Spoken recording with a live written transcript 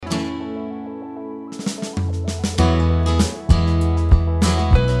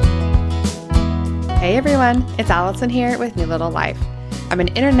Hey everyone, it's Allison here with New Little Life. I'm an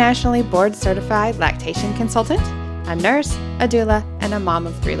internationally board certified lactation consultant, a nurse, a doula, and a mom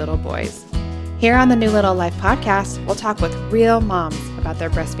of 3 little boys. Here on the New Little Life podcast, we'll talk with real moms about their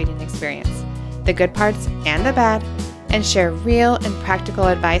breastfeeding experience, the good parts and the bad, and share real and practical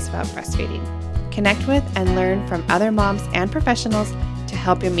advice about breastfeeding. Connect with and learn from other moms and professionals to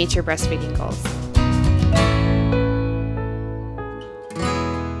help you meet your breastfeeding goals.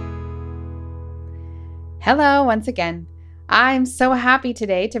 Hello once again. I'm so happy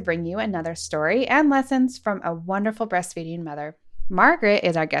today to bring you another story and lessons from a wonderful breastfeeding mother. Margaret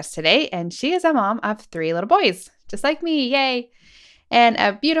is our guest today, and she is a mom of 3 little boys, just like me, yay, and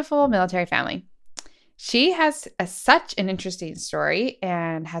a beautiful military family. She has such an interesting story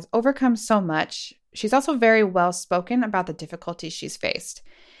and has overcome so much. She's also very well spoken about the difficulties she's faced.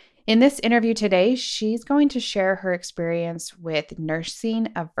 In this interview today, she's going to share her experience with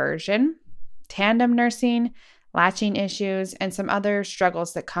nursing aversion, tandem nursing, latching issues, and some other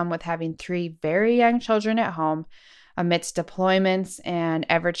struggles that come with having 3 very young children at home amidst deployments and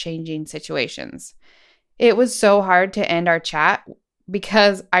ever-changing situations. It was so hard to end our chat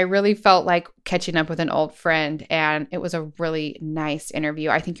because I really felt like catching up with an old friend, and it was a really nice interview.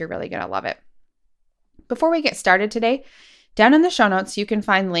 I think you're really going to love it. Before we get started today, down in the show notes, you can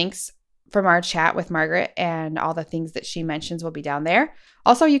find links from our chat with Margaret, and all the things that she mentions will be down there.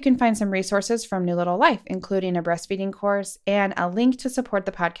 Also, you can find some resources from New Little Life, including a breastfeeding course and a link to support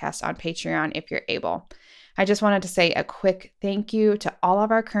the podcast on Patreon if you're able. I just wanted to say a quick thank you to all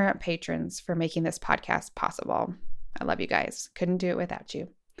of our current patrons for making this podcast possible. I love you guys. Couldn't do it without you.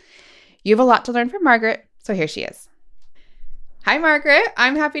 You have a lot to learn from Margaret, so here she is. Hi, Margaret.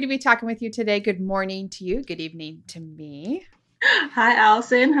 I'm happy to be talking with you today. Good morning to you. Good evening to me. Hi,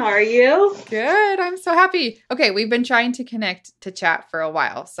 Allison. How are you? Good. I'm so happy. Okay, we've been trying to connect to chat for a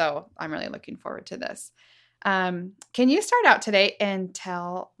while, so I'm really looking forward to this. Can you start out today and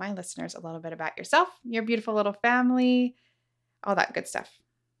tell my listeners a little bit about yourself, your beautiful little family, all that good stuff?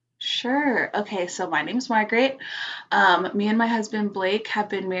 Sure. Okay, so my name's Margaret. Me and my husband Blake have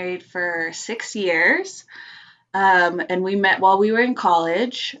been married for 6 years, and we met while we were in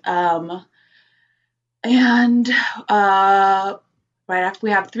college. Right after,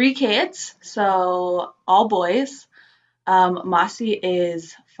 we have 3 kids, so all boys. Masi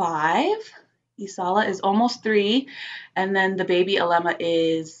is 5. Isala is almost 3. And then the baby Alema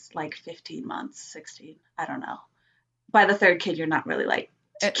is like 15 months, 16. I don't know. By the 3rd kid, you're not really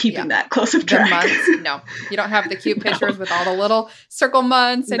keeping that close of track. Months, no. You don't have the cute pictures with all the little circle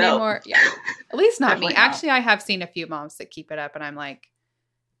months anymore. Yeah. At least not me. Actually, I have seen a few moms that keep it up, and I'm like,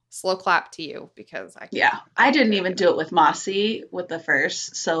 slow clap to you, because I didn't even do it with Masi with the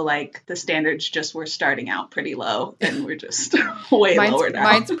first, so the standards just were starting out pretty low, and we're just way lower now.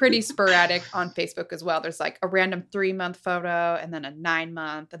 Mine's pretty sporadic on Facebook as well. There's a random 3-month photo, and then a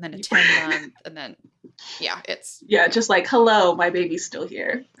 9-month, and then a 10-month, and then it's just hello, my baby's still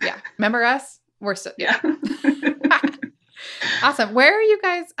here. Yeah, remember us? We're still Awesome. Where are you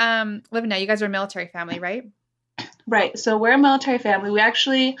guys living now? You guys are a military family, right? Right. So we're a military family. We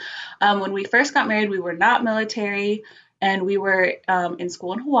actually, when we first got married, we were not military, and we were in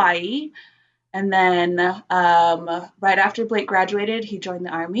school in Hawaii. And then right after Blake graduated, he joined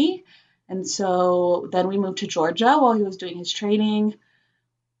the Army. And so then we moved to Georgia while he was doing his training,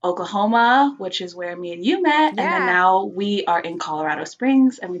 Oklahoma, which is where me and you met. Yeah. And then now we are in Colorado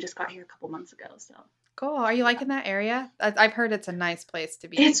Springs, and we just got here a couple months ago. So. Cool. Are you liking that area? I've heard it's a nice place to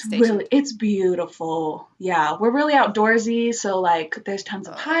be. It's beautiful. Yeah. We're really outdoorsy. So there's tons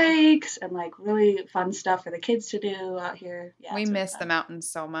of hikes and really fun stuff for the kids to do out here. Yeah, we miss the mountains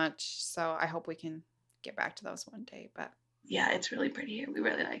so much. So I hope we can get back to those one day. But yeah, it's really pretty here. We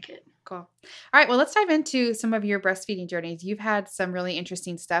really like it. Cool. All right. Well, let's dive into some of your breastfeeding journeys. You've had some really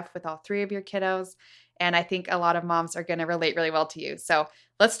interesting stuff with all 3 of your kiddos, and I think a lot of moms are going to relate really well to you. So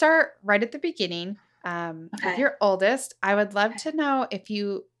let's start right at the beginning. With your oldest, I would love to know if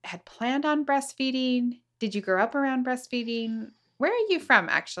you had planned on breastfeeding. Did you grow up around breastfeeding? Where are you from,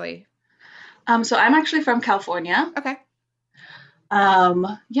 actually? So I'm actually from California. Okay. So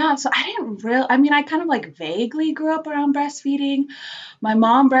I didn't I kind of vaguely grew up around breastfeeding. My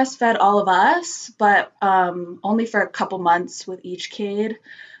mom breastfed all of us, but only for a couple months with each kid.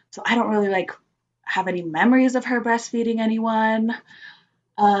 So I don't really have any memories of her breastfeeding anyone.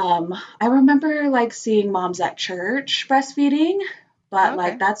 I remember seeing moms at church breastfeeding,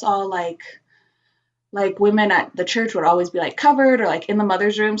 but that's all women at the church would always be covered or in the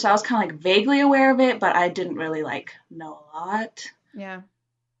mother's room. So I was kind of vaguely aware of it, but I didn't really know a lot. Yeah.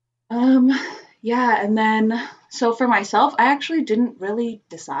 Yeah. And then, so for myself, I actually didn't really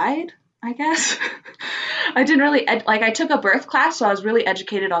decide. I guess. I didn't really like I took a birth class, so I was really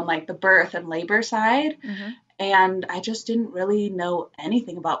educated on like the birth and labor side, Mm-hmm. and I just didn't really know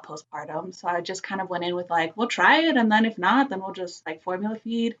anything about postpartum. So I just kind of went in with like, we'll try it, and then if not, then we'll just like formula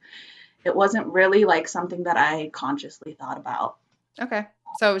feed. It wasn't really like something that I consciously thought about. Okay.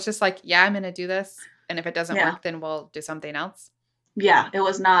 So it was just like, yeah, I'm going to do this. And if it doesn't Yeah. work, then we'll do something else. Yeah, it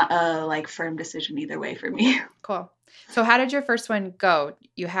was not a like firm decision either way for me. Cool. So how did your first one go?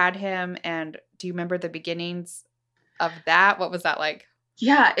 You had him, and do you remember the beginnings of that? What was that like?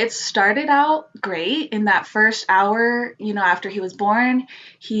 Yeah, it started out great in that first hour, after he was born.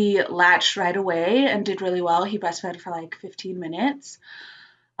 He latched right away and did really well. He breastfed for like 15 minutes.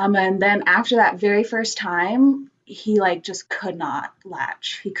 And then after that very first time, he like just could not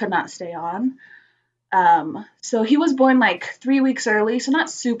latch. He could not stay on. So he was born like 3 weeks early, so not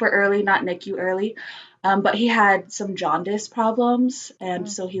super early, not NICU early. But he had some jaundice problems, and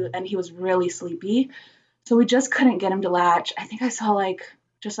Oh, he was really sleepy. So we just couldn't get him to latch. I think I saw like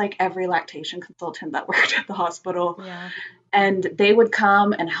just like every lactation consultant that worked at the hospital, yeah. and they would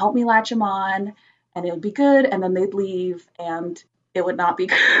come and help me latch him on, and it would be good, and then they'd leave, and it would not be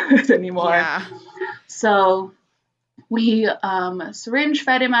good anymore. Yeah. So we syringe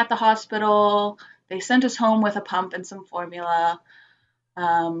fed him at the hospital. They sent us home with a pump and some formula.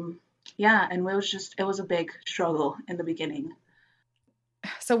 Um, yeah, and it was a big struggle in the beginning.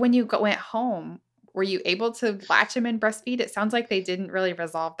 So when you went home, were you able to latch him and breastfeed? It sounds like they didn't really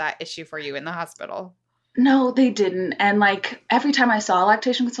resolve that issue for you in the hospital. No, they didn't. And like every time I saw a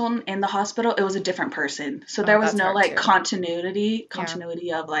lactation consultant in the hospital, it was a different person. So Oh, there was that's no hard like too. Yeah.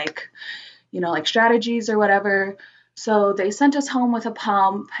 continuity of like, like strategies or whatever. So they sent us home with a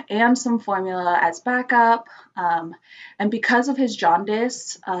pump and some formula as backup. And because of his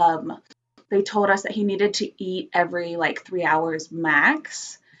jaundice, they told us that he needed to eat every like 3 hours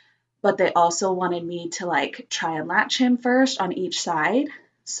max. But they also wanted me to like try and latch him first on each side.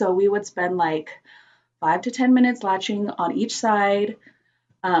 So we would spend like 5 to 10 minutes latching on each side.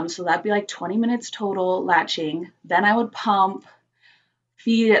 So that'd be like 20 minutes total latching. Then I would pump,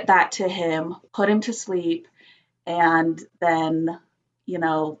 feed that to him, put him to sleep, and then, you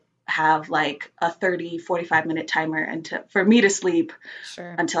know, have like a 30-45 minute timer for me to sleep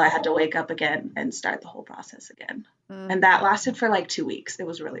Sure. until I had to wake up again and start the whole process again. Mm, And that lasted for like 2 weeks. It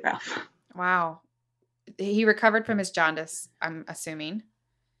was really rough. wow. He recovered from his jaundice, I'm assuming.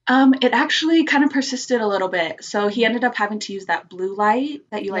 It actually kind of persisted a little bit. So he Mhm. ended up having to use that blue light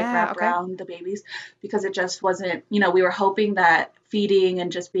that you like Yeah. wrap Okay. around the babies because it just wasn't, we were hoping that feeding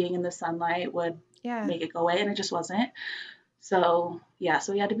and just being in the sunlight would Yeah. make it go away, and it just wasn't. So, yeah,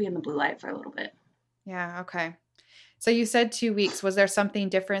 so he had to be in the blue light for a little bit. Yeah. Okay. So you said 2 weeks. Was there something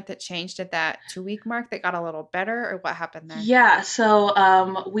different that changed at that 2 week mark that got a little better, or what happened there? Yeah,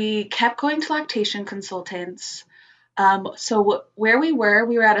 so we kept going to lactation consultants. Where we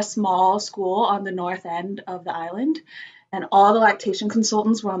were at a small school on the north end of the island, and all the lactation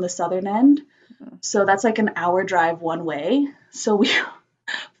consultants were on the southern end. Mhm. So that's like an hour drive one way. So we,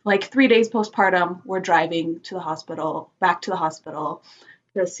 like 3 days postpartum, we're driving to the hospital, back to the hospital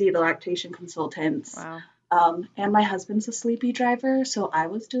to see the lactation consultants. Wow. And my husband's a sleepy driver, so I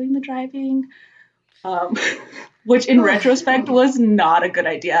was doing the driving, um, which in retrospect was not a good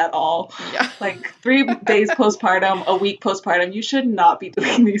idea at all. Yeah. Like 3 days postpartum, a week postpartum, you should not be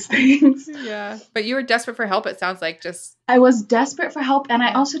doing these things. Yeah. But you were desperate for help, it sounds like. Just, I was desperate for help, and I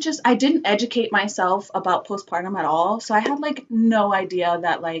yeah. also I didn't educate myself about postpartum at all, so I had like no idea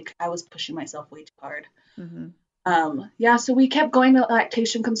that like I was pushing myself way too hard. Hmm. Yeah, so we kept going to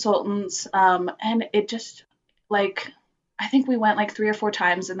lactation consultants, and it just like I think we went like 3 or 4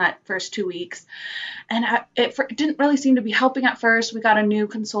 times in that first 2 weeks, and it didn't really seem to be helping at first. We got a new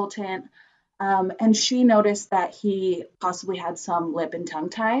consultant, and she noticed that he possibly had some lip and tongue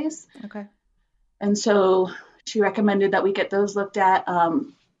ties, Okay. and so she recommended that we get those looked at.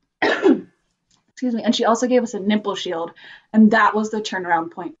 Excuse me, and she also gave us a nipple shield, and that was the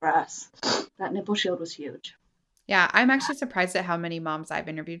turnaround point for us. That nipple shield was huge. Yeah, I'm actually surprised at how many moms I've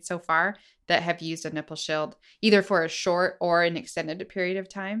interviewed so far that have used a nipple shield, either for a short or an extended period of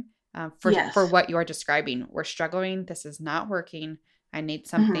time. For Yes. what you're describing, we're struggling. This is not working. I need Hmm.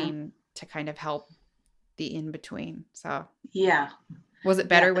 something to kind of help the in between. So, Yeah. was it Yeah.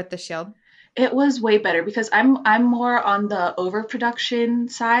 better with the shield? It was way better because I'm more on the overproduction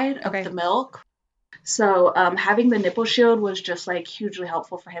side of the Okay. milk. So having the nipple shield was just like hugely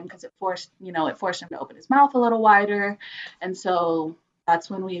helpful for him because it forced him to open his mouth a little wider, and so that's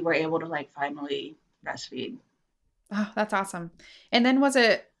when we were able to like finally breastfeed. Oh, that's awesome. And then was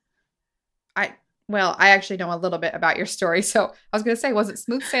it I Well, I actually know a little bit about your story. So I was going to say, was it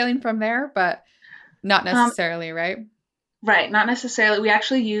smooth sailing from there? But not Um, necessarily, right? right, not necessarily. We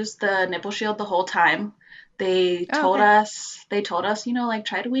actually used the nipple shield the whole time. Oh, okay. They told us, like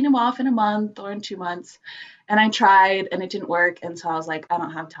try to wean him off in a month or in 2 months. And I tried and it didn't work. And so I was like, I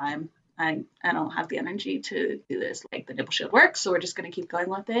don't have time. I don't have the energy to do this. Like the nipple shield works, so we're just gonna keep going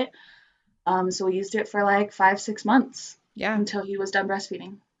with it. So we used it for like 5, 6 months Yeah. until he was done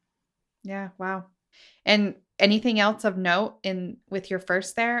breastfeeding. Yeah. Wow. And anything else of note in with your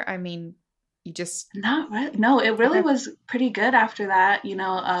first there? I mean, you just Not really. No, it really okay. was pretty good after that.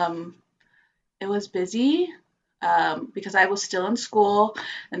 It was busy because I was still in school,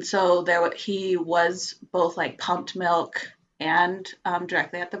 and so he was both like pumped milk and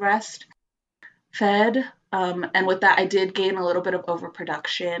directly at the breast fed. And with that, I did gain a little bit of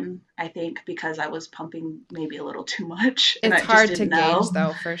overproduction, I think, because I was pumping maybe a little too much, and It's I just hard to didn't gauge know.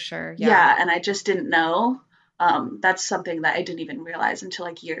 though, for sure. Yeah. Yeah, and I just didn't know. That's something that I didn't even realize until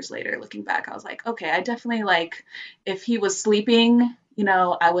like years later. Looking back, I was like, okay, I definitely like if he was sleeping,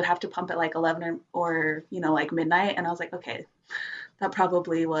 I would have to pump at like 11 or like midnight, and I was like, okay, that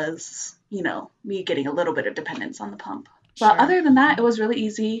probably was me getting a little bit of dependence on the pump. But Sure. other than that, it was really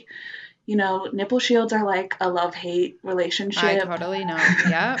easy. Nipple shields are like a love-hate I relationship. totally know.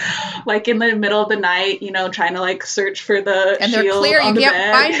 Yep. Like in the middle of the night, trying to like search for the And they're shield clear. You on the can't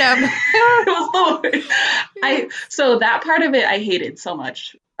bed. find them. It was the worst. So that part of it I hated so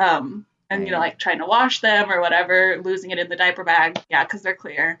much. And I like trying to wash them or whatever, losing it in the diaper bag. Yeah, because they're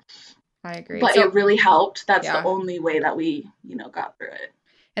clear. I agree. But it So really helped. That's the yeah. only way that we, got through it.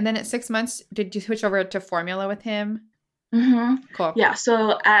 And then at 6 months, did you switch over to formula with him? Cool. Yeah,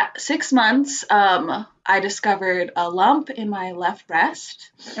 so at 6 months, I discovered a lump in my left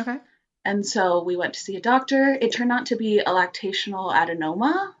breast. Okay. And so we went to see a doctor. It turned out to be a lactational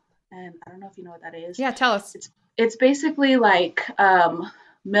adenoma. And I don't know if you know what that is. Yeah, tell us. It's basically like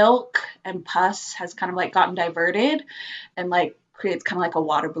milk and pus has kind of like gotten diverted and like creates kind of like a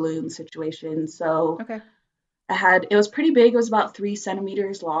water balloon situation. So Okay. it was pretty big. It was about 3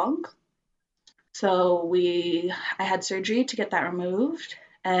 centimeters long. So I had surgery to get that removed,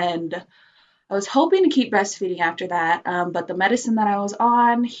 and I was hoping to keep breastfeeding after that. But the medicine that I was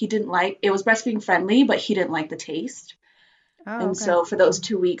on, he didn't like. It was breastfeeding friendly, but he didn't like the taste. Oh, And okay. so for those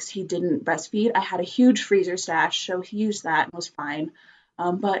 2 weeks, he didn't breastfeed. I had a huge freezer stash, so he used that and was fine.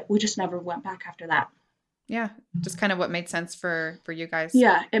 But we just never went back after that. Yeah. Just kind of what made sense for you guys.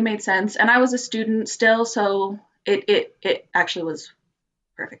 Yeah, it made sense. And I was a student still, so it actually was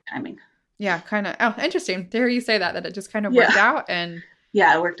perfect timing. Yeah, kind of. Oh, interesting. To hear you say that it just kind of worked Yeah, out and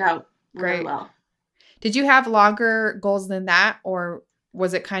yeah, it worked out really great. well. Did you have longer goals than that, or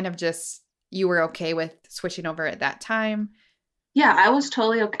was it kind of just you were okay with switching over at that time? Yeah, I was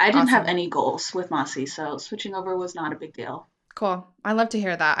totally okay. I didn't have Awesome. any goals with Mossy, so switching over was not a big deal. Cool. I love to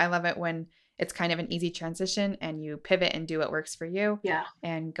hear that. I love it when it's kind of an easy transition and you pivot and do what works for you Yeah,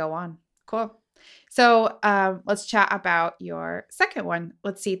 and go on. Cool. So let's chat about your second one.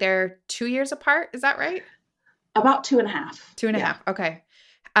 Let's see, they're 2 years apart. Is that right? about 2.5. Two and a Yeah, half. Okay.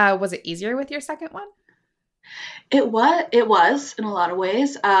 Was it easier with your second one? it was in a lot of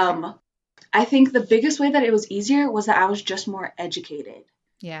ways. Okay. I think the biggest way that it was easier was that I was just more educated.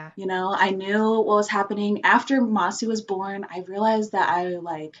 Yeah. I knew what was happening after Mossy was born. I realized that I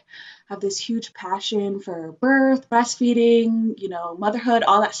like have this huge passion for birth, breastfeeding, motherhood,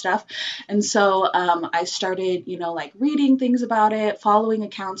 all that stuff. And so I started, like reading things about it, following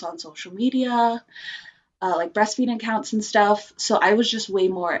accounts on social media, like breastfeeding accounts and stuff. So I was just way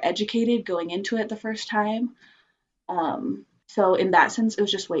more educated going into it the first time. So in that sense, it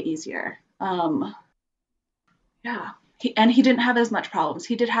was just way easier. Yeah. He didn't have as much problems.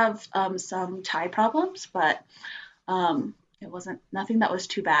 He did have some tie problems, but it wasn't nothing that was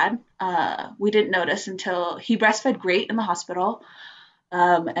too bad. We didn't notice until he breastfed great in the hospital.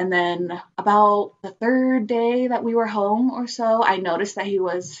 And then about the third day that we were home or so, I noticed that he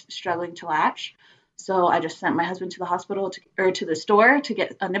was struggling to latch. So I just sent my husband to the hospital or to the store to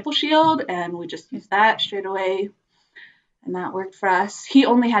get a nipple shield, and we just used that straight away, and that worked for us. He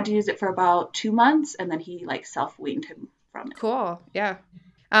only had to use it for about 2 months, and then he like self weaned him from it. Cool. Yeah.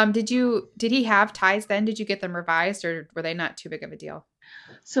 Did he have ties then? Did you get them revised or were they not too big of a deal?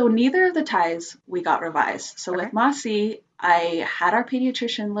 So neither of the ties we got revised. So Okay. with Mossy, I had our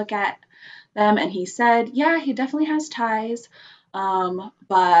pediatrician look at them, and he said, yeah, he definitely has ties,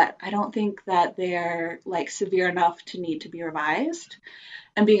 but I don't think that they're like severe enough to need to be revised.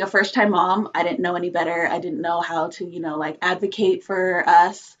 And being a first time mom, I didn't know any better. I didn't know how to, like advocate for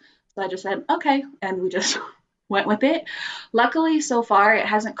us. So I just said, okay. And we just went with it. Luckily, so far, it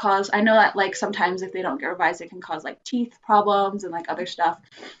hasn't caused, I know that like sometimes if they don't get revised, it can cause like teeth problems and like other stuff.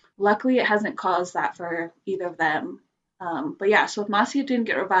 Luckily, it hasn't caused that for either of them. But yeah, so with Masi, it didn't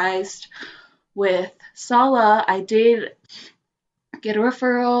get revised. With Sala, I did get a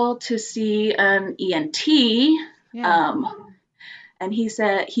referral to see an ENT. Yeah. And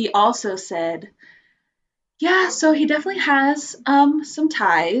he also said, yeah, so he definitely has some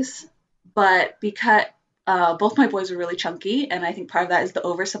ties, but because both my boys are really chunky, and I think part of that is the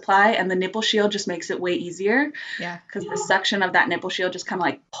oversupply, and the nipple shield just makes it way easier Yeah. because the suction of that nipple shield just kind of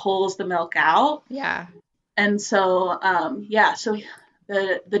like pulls the milk out. Yeah. And so, yeah, so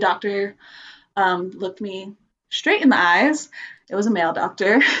the doctor looked me straight in the eyes. It was a male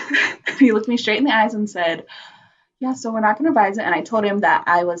doctor. He looked me straight in the eyes and said, yeah, so we're not going to revise it. And I told him that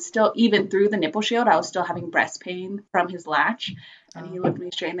I was still, even through the nipple shield, I was still having breast pain from his latch. And he looked me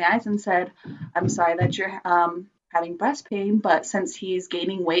straight in the eyes and said, I'm sorry that you're having breast pain, but since he's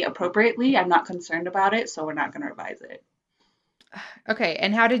gaining weight appropriately, I'm not concerned about it, so we're not going to revise it. Okay.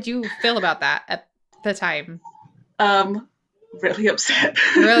 And how did you feel about that at the time? Really upset.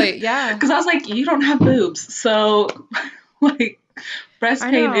 Really? Yeah. Because I was like, you don't have boobs, so like breast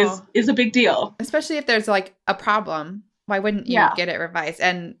I pain know. is a big deal. Especially if there's like a problem. Why wouldn't you Yeah. get it revised?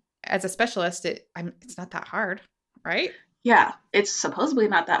 And as a specialist, it's not that hard, right? Yeah, it's supposedly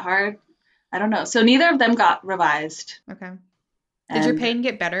not that hard. I don't know. So neither of them got revised. Okay. Did your And pain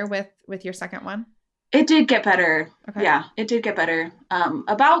get better with your second one? it did get better. Okay. Yeah, it did get better.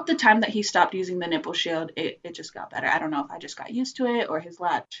 About the time that he stopped using the nipple shield, it just got better. I don't know if I just got used to it or his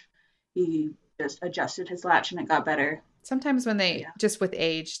latch. He just adjusted his latch and it got better. Sometimes when they Yeah. just with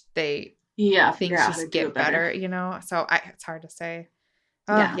age, they Yeah, things figure out how to just do get it better. better, you know? So it's hard to say.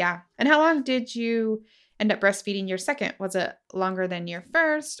 Yeah. Yeah. And how long did you end up breastfeeding your second? Was it longer than your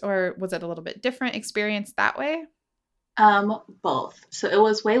first, or was it a little bit different experience that way? Both. So it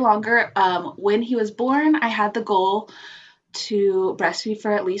was way longer. When he was born, I had the goal to breastfeed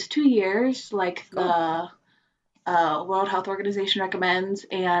for at least 2 years, like Cool. the World Health Organization recommends.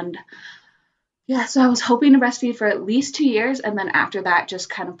 And yeah, so I was hoping to breastfeed for at least 2 years, and then after that, just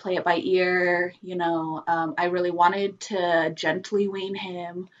kind of play it by ear. I really wanted to gently wean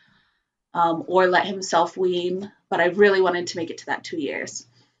him, or let him self wean, but I really wanted to make it to that 2 years.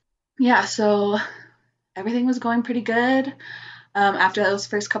 Yeah, so everything was going pretty good after those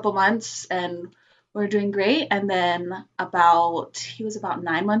first couple months, and we were doing great. And then he was about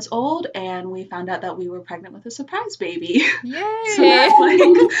 9 months old, and we found out that we were pregnant with a surprise baby. So Yay. that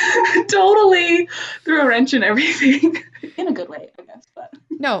like totally threw a wrench in everything in a good way, I guess. But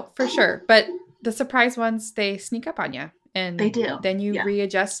No, for sure. But the surprise ones, they sneak up on you. And they do. then you Yeah.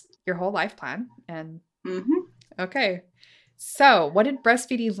 readjust your whole life plan. And hmm okay. So what did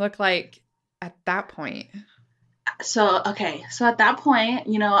breastfeeding look like at that point? So at that point,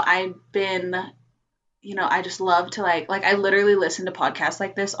 I've been, I just love to like I literally listen to podcasts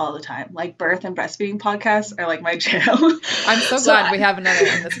like this all the time. Like birth and breastfeeding podcasts are like my jam. I'm so glad we have another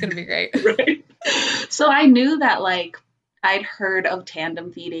one. That's going to be great. Right. So I knew that like I'd heard of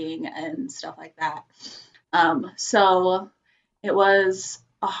tandem feeding and stuff like that. So it was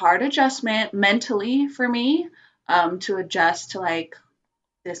a hard adjustment mentally for me, to adjust to like,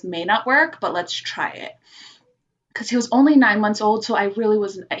 this may not work, but let's try it. Because he was only 9 months old, so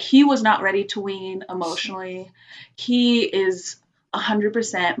he was not ready to wean emotionally. He is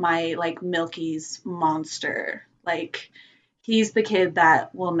 100% my like Milky's monster. Like, he's the kid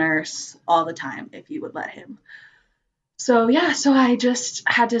that will nurse all the time if you would let him. So yeah, so I just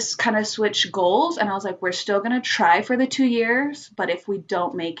had to kind of switch goals, and I was like, we're still gonna try for the 2 years, but if we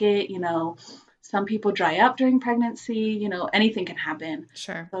don't make it, some people dry up during pregnancy, anything can happen.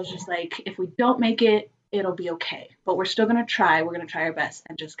 Sure. So I was just like, if we don't make it, it'll be okay. But we're still gonna try. We're gonna try our best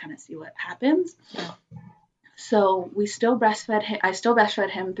and just kind of see what happens. Yeah. So we still breastfed him. I still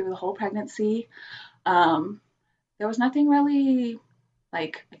breastfed him through the whole pregnancy. There was nothing really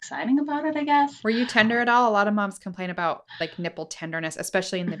like exciting about it, I guess. Were you tender at all? A lot of moms complain about like nipple tenderness,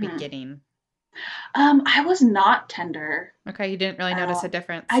 especially in the Mhm. beginning. I was not tender Okay, you didn't really at notice all. a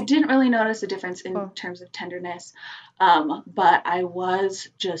difference. I didn't really notice a difference in Cool. terms of tenderness, but I was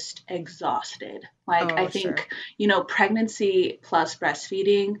just exhausted. Like, I Oh, sure. think, pregnancy plus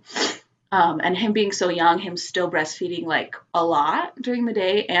breastfeeding, and him being so young, him still breastfeeding like a lot during the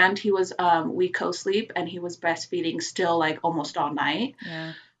day, and he was we co-sleep, and he was breastfeeding still like almost all night.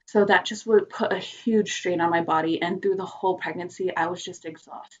 Yeah. So that just would put a huge strain on my body, and through the whole pregnancy, I was just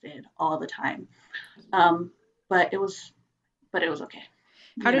exhausted all the time. Um, but it was okay.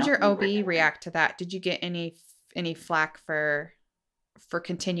 How did your We were OB there. react to that? Did you get any flack for for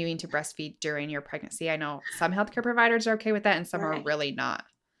continuing to breastfeed during your pregnancy? I know some healthcare providers are okay with that and some are Right. really not.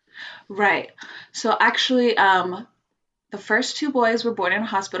 Right. So actually, the first two boys were born in a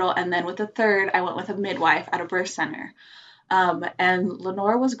hospital, and then with the third, I went with a midwife at a birth center. And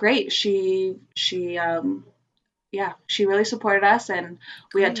Lenore was great. Yeah, she really supported us, and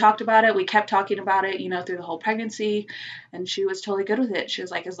we had Great. talked about it. We kept talking about it, through the whole pregnancy, and she was totally good with it. She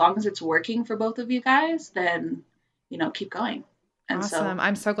was like, as long as it's working for both of you guys, then, keep going. And Awesome.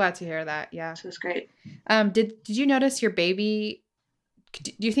 I'm so glad to hear that. Yeah. so it's great. Did you notice your baby?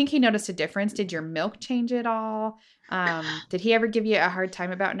 Do you think he noticed a difference? Did your milk change at all? Did he ever give you a hard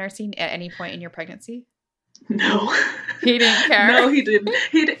time about nursing at any point in your pregnancy? No. He didn't care. No, he didn't.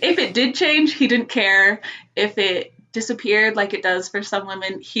 If it did change, he didn't care. If it disappeared like it does for some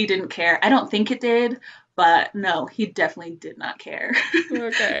women, he didn't care. I don't think it did, but no, he definitely did not care.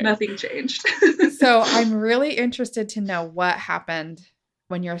 Okay. Nothing changed. So I'm really interested to know what happened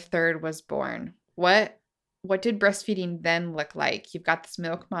when your third was born. What did breastfeeding then look like? You've got this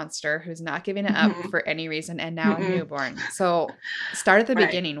milk monster who's not giving it up for any reason, and now a newborn. So start at the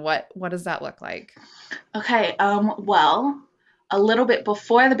beginning. What does that look like? Okay, well, a little bit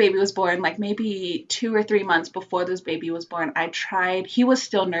before the baby was born, like maybe 2 or 3 months before this baby was born, he was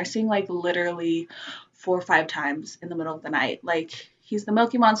still nursing like literally 4 or 5 times in the middle of the night. Like, he's the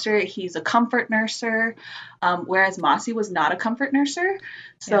Milky Monster, he's a comfort nurser, whereas Mossy was not a comfort nurser.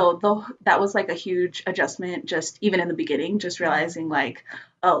 So that was like a huge adjustment, just even in the beginning, just realizing like,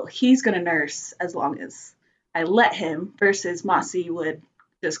 oh, he's gonna nurse as long as I let him, versus Mossy would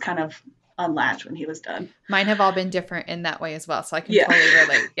just kind of unlatch when he was done. Mine have all been different in that way as well, so I can totally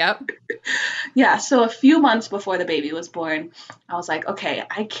relate. Yep. Yeah, so a few months before the baby was born, I was like, okay,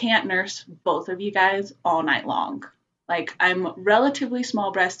 I can't nurse both of you guys all night long. Like, I'm relatively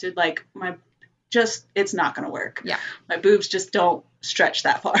small breasted, like it's not gonna work. Yeah. My boobs just don't stretch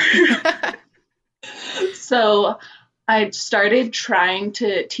that far. So I started trying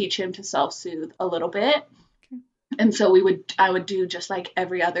to teach him to self-soothe a little bit. And so I would do just like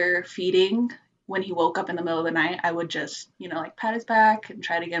every other feeding. When he woke up in the middle of the night, I would just, like pat his back and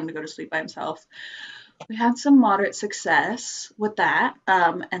try to get him to go to sleep by himself. We had some moderate success with that.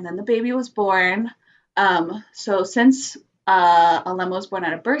 And then the baby was born. So since Alema was born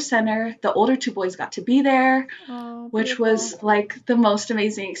at a birth center, the older two boys got to be there, which was like the most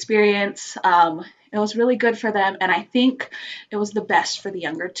amazing experience. It was really good for them. And I think it was the best for the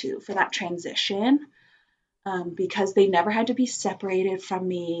younger two for that transition. Because they never had to be separated from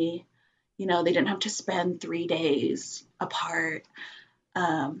me. They didn't have to spend 3 days apart.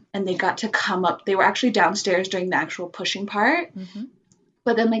 And they got to come up. They were actually downstairs during the actual pushing part. Mm-hmm.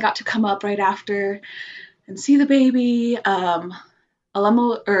 But then they got to come up right after and see the baby.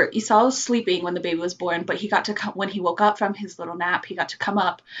 Esau was sleeping when the baby was born, but he got to come when he woke up from his little nap. He got to come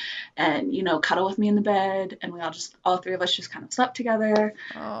up and cuddle with me in the bed, and we all three of us just kind of slept together.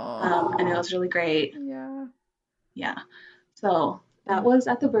 And it was really great. Yeah. So that was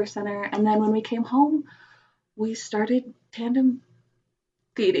at the birth center, and then when we came home, we started tandem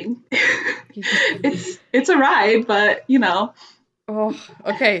feeding. It's a ride, but Oh,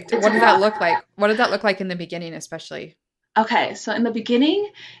 okay. What did that look like? What did that look like in the beginning, especially? Okay, so in the beginning,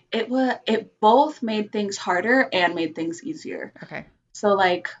 it both made things harder and made things easier. Okay. So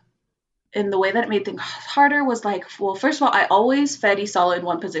like, in the way that it made things harder was like, well, first of all, I always fed Esau in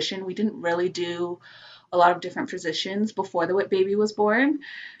one position. We didn't really do a lot of different positions before the baby was born.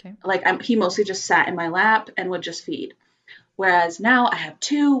 Okay. Like he mostly just sat in my lap and would just feed. Whereas now I have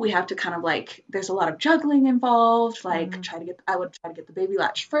two, we have to kind of like, there's a lot of juggling involved. Like I would try to get the baby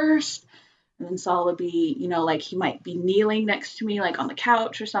latch first. And then Saul would be, like he might be kneeling next to me, like on the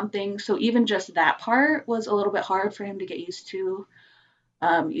couch or something. So even just that part was a little bit hard for him to get used to,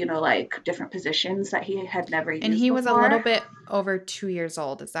 like different positions that he had never used. And he was a little bit over 2 years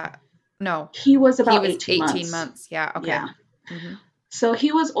old. Is that? No. He was about 18 months. Yeah. Okay. Yeah. Mm-hmm. So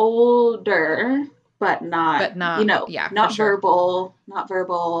he was older, but not not sure. verbal,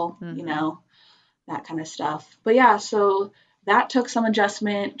 mm-hmm. That kind of stuff. But yeah, so that took some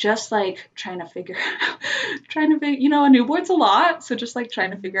adjustment, just like trying to figure, a newborn's a lot. So just like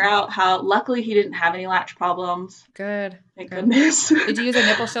trying to figure out how, luckily he didn't have any latch problems. Good. Thank goodness. Did you use a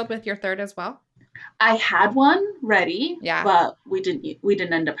nipple shield with your third as well? I had one ready, yeah, but we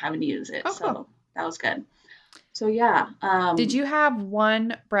didn't end up having to use it. So that was good. So yeah. Did you have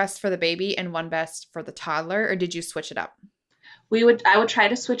one breast for the baby and one breast for the toddler, or did you switch it up? I would try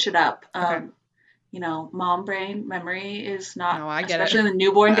to switch it up. Okay. Mom brain memory is not, I get especially in the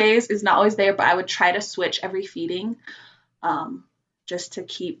newborn days, is not always there, but I would try to switch every feeding, just to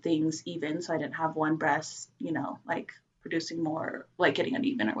keep things even. So I didn't have one breast, like producing more, like getting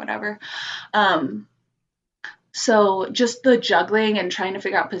uneven or whatever. Um, so just the juggling and trying to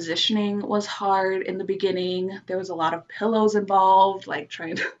figure out positioning was hard in the beginning. There was a lot of pillows involved, like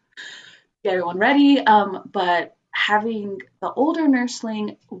trying to get everyone ready. But having the older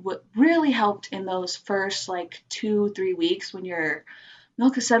nursling really helped in those first like 2-3 weeks when your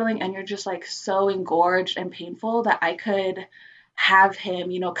milk is settling and you're just like so engorged and painful that I could have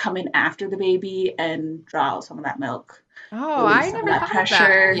him, come in after the baby and draw out some of that milk, Oh, I release some of never that thought of that.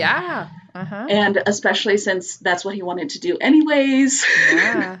 pressure. Yeah. Uh-huh. And especially since that's what he wanted to do anyways,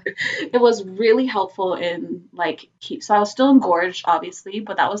 Yeah. it was really helpful in like so I was still engorged, obviously,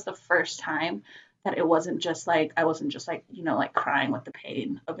 but that was the first time that I wasn't just like, like crying with the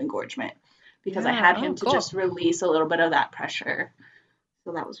pain of engorgement because I Yeah. had Oh, him to cool. just release a little bit of that pressure.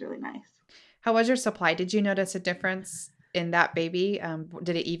 So that was really nice. How was your supply? Did you notice a difference in that baby?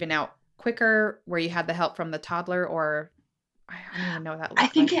 Did it even out quicker where you had the help from the toddler, or I don't even know what that looked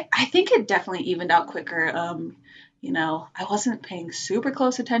like? I think it definitely evened out quicker. I wasn't paying super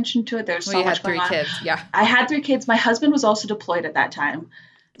close attention to it. There's Well, so you much had going 3 on. kids. Yeah. I had 3 kids. My husband was also deployed at that time.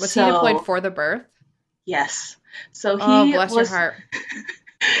 Was he deployed So, for the birth? yes. So Oh, bless your heart.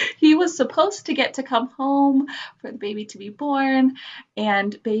 he was supposed to get to come home for the baby to be born,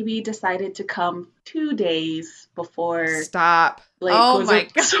 and baby decided to come 2 days before Stop. Blake Oh was my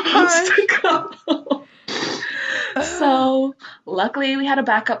supposed to gosh. come home. So luckily we had a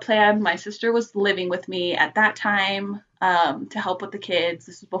backup plan. My sister was living with me at that time, to help with the kids.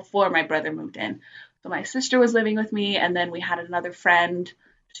 This was before my brother moved in. So my sister was living with me, and then we had another friend.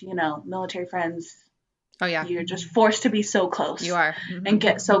 Military friends, Oh yeah, you're just forced to be so close you are. and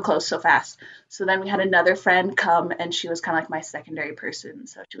get so close so fast. So then we had another friend come, and she was kind of like my secondary person.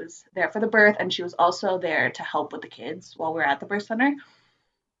 So she was there for the birth, and she was also there to help with the kids while we were at the birth center.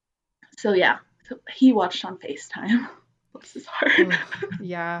 So yeah, so he watched on FaceTime. Bless his heart. Oh,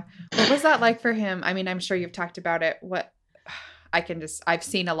 yeah. What was that like for him? I mean, I'm sure you've talked about it. I've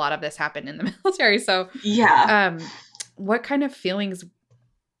seen a lot of this happen in the military. So, Yeah. what kind of feelings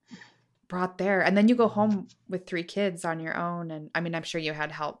brought there? And then you go home with 3 kids on your own. And I mean, I'm sure you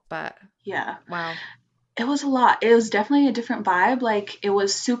had help, but Yeah. wow. It was a lot. It was definitely a different vibe. Like it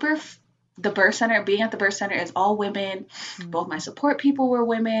was the birth center, being at the birth center is all women. Both my support people were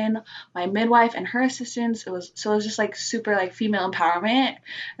women, my midwife and her assistants. It was just like super like female empowerment,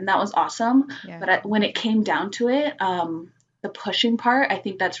 and that was awesome. Yeah. But when it came down to it, the pushing part, I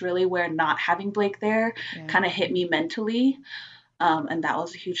think that's really where not having Blake there kind of hit me mentally. And that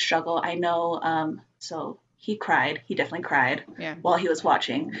was a huge struggle. I know. So he cried. He definitely cried while he was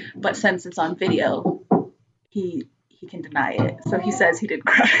watching. But since it's on video, he can deny it. So he says he did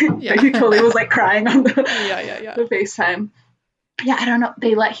cry. Yeah. He totally was like crying on the the FaceTime. Yeah, I don't know.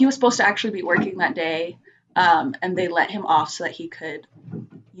 He was supposed to actually be working that day, and they let him off so that he could,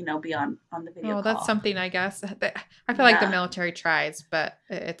 be on the video call. That's something, I guess. I feel like the military tries, but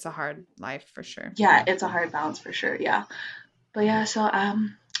it's a hard life for sure. Yeah, it's a hard balance for sure. Yeah, but yeah. So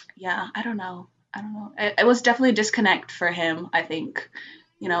yeah, I don't know. It was definitely a disconnect for him. I think,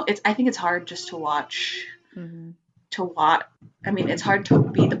 I think it's hard just to watch. Mm-hmm. I mean, it's hard to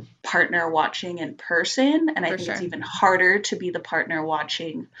be the partner watching in person, and I think it's even harder to be the partner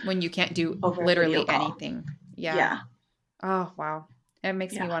watching when you can't do literally anything. Yeah. Oh, wow. It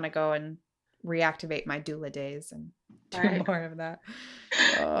makes me want to go and reactivate my doula days and do more of that.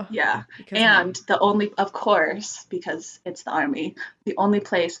 Yeah. And of course, because it's the Army, the only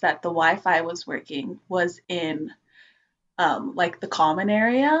place that the Wi-Fi was working was in like the common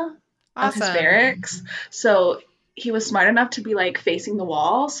area of his barracks. So he was smart enough to be like facing the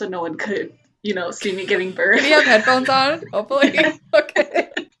wall so no one could, see me giving birth. Did he have headphones on? Hopefully. Okay.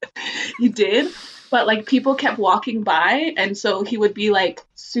 He did. But like people kept walking by, and so he would be like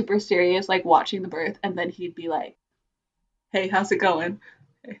super serious, like watching the birth, and then he'd be like, "Hey, how's it going?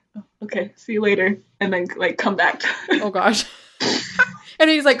 Hey, okay, see you later," and then like come back. Oh gosh. And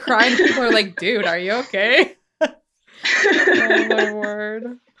he's like crying. People are like, "Dude, are you okay?" Oh my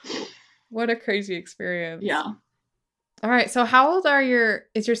word. What a crazy experience. Yeah. All right. So how old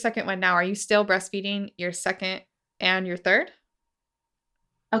is your second one now? Are you still breastfeeding your second and your third?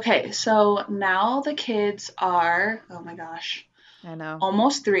 Okay. So now the kids are, oh my gosh. I know.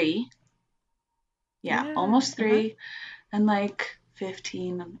 Almost 3. Yeah. Almost 3. And like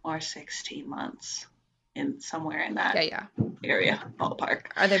 15 or 16 months somewhere in that area, ballpark.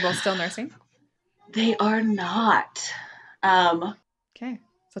 Are they both still nursing? They are not. Okay.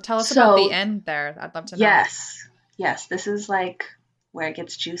 So tell us about the end there. I'd love to know. Yes. This is like where it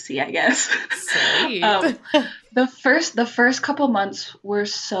gets juicy, I guess. Sweet. The first couple months were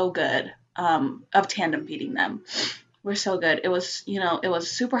so good, of tandem feeding them. were so good. It was, it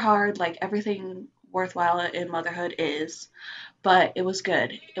was super hard, like everything worthwhile in motherhood is, but it was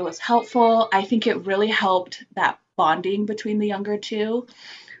good. It was helpful. I think it really helped that bonding between the younger two.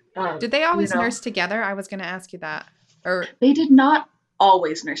 Did they You always know, nurse together? I was going to ask you that. Or they did not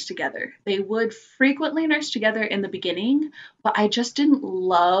always nurse together. They would frequently nurse together in the beginning, but I just didn't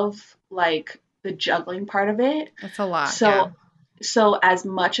love like the juggling part of it. it's a lot. Yeah. So as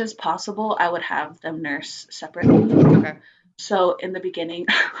much as possible, I would have them nurse separately. Okay. So in the beginning,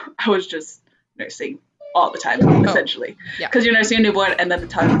 I was just nursing all the time, essentially, yeah. because you're nursing a newborn, and then the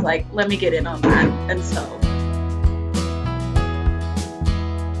toddler's like, "Let me get in on that," and so.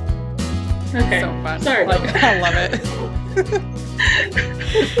 Okay. So fun. Sorry. I love it.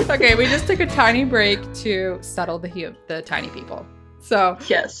 Okay, we just took a tiny break to settle the tiny people. So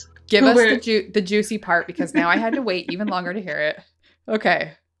Yes. give us the juicy part, because now I had to wait even longer to hear it.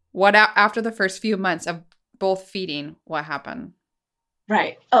 Okay. What after the first few months of both feeding, what happened?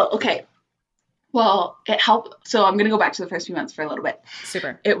 Right. Oh, okay. Well, it helped. So I'm going to go back to the first few months for a little bit.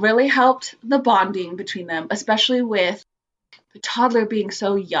 Super. It really helped the bonding between them, especially with the toddler being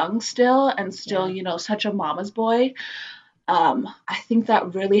so young still and still, such a mama's boy. I think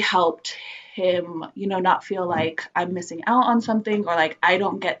that really helped him, not feel like I'm missing out on something, or like I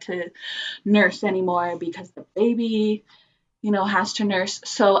don't get to nurse anymore because the baby, has to nurse.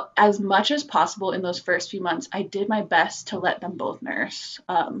 So as much as possible in those first few months, I did my best to let them both nurse.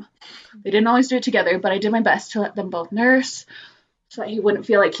 They didn't always do it together, but I did my best to let them both nurse so that he wouldn't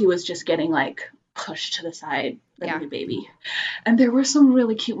feel like he was just getting like pushed to the side for the new baby. And there were some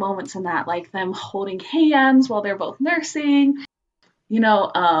really cute moments in that, like them holding hands while they're both nursing,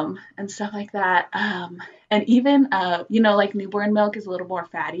 and stuff like that. And even, like newborn milk is a little more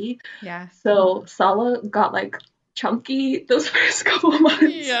fatty. Yeah. So Sala got like chunky those first couple of months.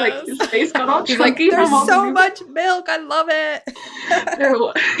 Yes. Like his face got all He's chunky. Like, there's so much milk. I love it.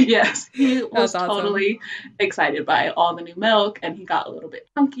 Yes, he was awesome. Totally excited by all the new milk, and he got a little bit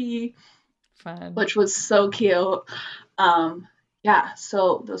chunky. Fun. Which was so cute. Yeah,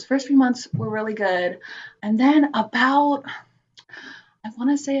 so those first few months were really good. And then I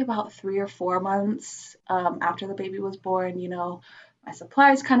want to say about 3 or 4 months after the baby was born, my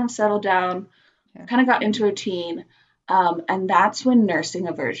supplies kind of settled down, kind of got into routine. And that's when nursing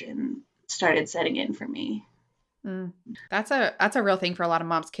aversion started setting in for me. That's a real thing for a lot of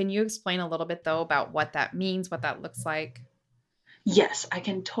moms. Can you explain a little bit, though, about what that means, what that looks like? Yes, I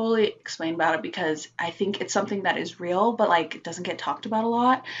can totally explain about it, because I think it's something that is real, but like it doesn't get talked about a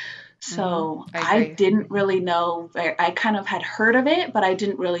lot. So I didn't really know. I kind of had heard of it, but I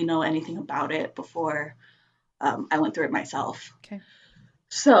didn't really know anything about it before I went through it myself. Okay.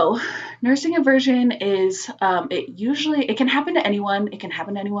 So nursing aversion is, it can happen to anyone. It can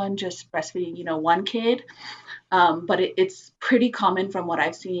happen to anyone just breastfeeding, one kid. But it's pretty common from what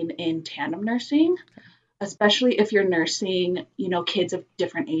I've seen in tandem nursing, especially if you're nursing, kids of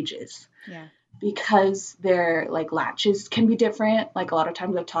different ages. Yeah. Because their like latches can be different. Like a lot of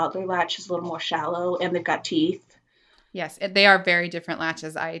times a toddler latch is a little more shallow and they've got teeth. Yes, they are very different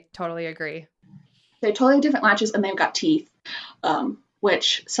latches. I totally agree. They're totally different latches and they've got teeth,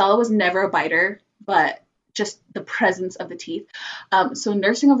 which Sala was never a biter, but just the presence of the teeth. So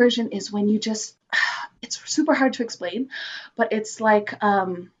nursing aversion is when you just, it's super hard to explain, but it's like,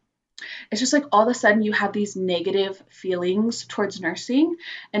 it's just like all of a sudden you have these negative feelings towards nursing.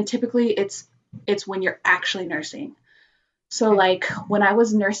 And typically it's when you're actually nursing. So like when I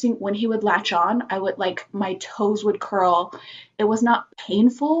was nursing, when he would latch on, I would like, my toes would curl. It was not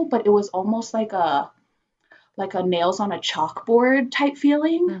painful, but it was almost like a nails on a chalkboard type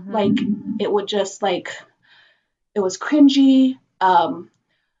feeling. Mm-hmm. Like it would just like, it was cringy.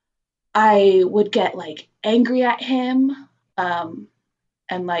 I would get like angry at him, and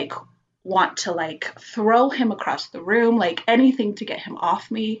like want to like throw him across the room, like anything to get him off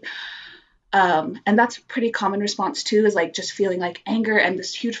me. And that's a pretty common response too, is like just feeling like anger and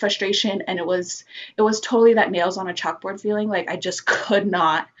this huge frustration. And it was totally that nails on a chalkboard feeling. Like I just could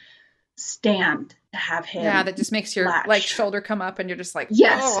not stand to have him. Yeah, that just makes your like shoulder come up and you're just like,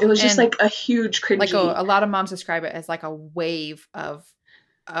 yes, oh. It was just like a huge cringy. Like a lot of moms describe it as like a wave of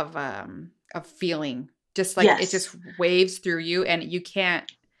feeling. Just like It just waves through you and you can't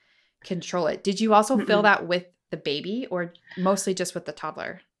control it. Did you also feel that with the baby or mostly just with the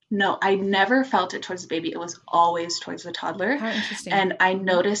toddler? No, I never felt it towards the baby. It was always towards the toddler. How interesting. And I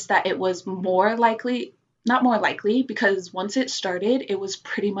noticed that it was not more likely, because once it started, it was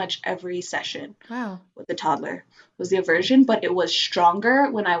pretty much every session. Wow. With the toddler was the aversion, but it was stronger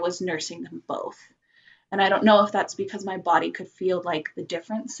when I was nursing them both. And I don't know if that's because my body could feel like the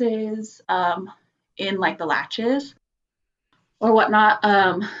differences in like the latches. or whatnot.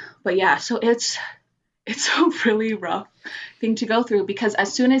 But yeah, so it's a really rough thing to go through because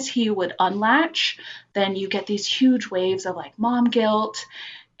as soon as he would unlatch, then you get these huge waves of like mom guilt,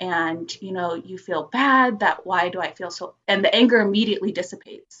 and you feel bad that why do I feel so, and the anger immediately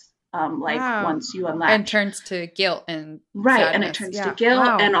dissipates, like Wow. once you And unlatch. turns to guilt and Right, and it sadness. turns to Yeah. guilt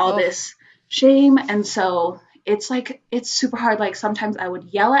Wow. and all Oh, this shame, and so it's like it's super hard. Like sometimes I would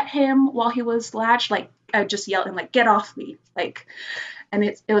yell at him while he was latched, like I would just yell at him like get off me, like, and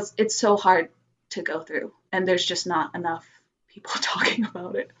it's so hard to go through, and there's just not enough people talking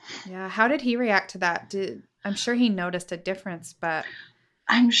about it. yeah. How did he react to that? I'm sure he noticed a difference, but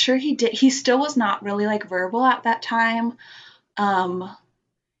I'm sure he did. He still was not really like verbal at that time. um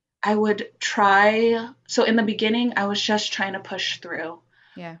I would try, so in the beginning I was just trying to push through.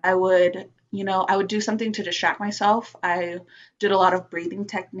 yeah. I would do something to distract myself. I did a lot of breathing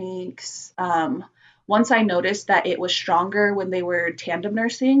techniques. Once I noticed that it was stronger when they were tandem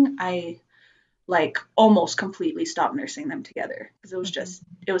nursing, I like almost completely stopped nursing them together because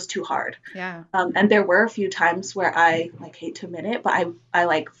it was too hard. Yeah. And there were a few times where I like hate to admit it, but I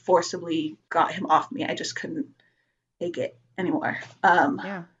like forcibly got him off me. I just couldn't take it anymore.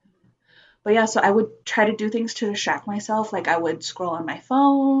 Yeah. But yeah, so I would try to do things to distract myself. Like I would scroll on my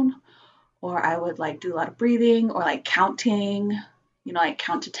phone, or I would like do a lot of breathing or like counting, like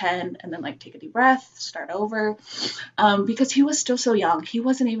count to 10 and then like take a deep breath, start over. Because he was still so young. He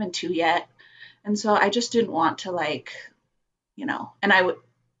wasn't even 2 yet. And so I just didn't want to and I would,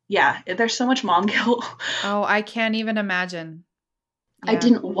 yeah, there's so much mom guilt. Oh, I can't even imagine. I Yeah.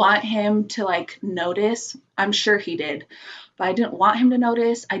 didn't want him to like notice. I'm sure he did, but I didn't want him to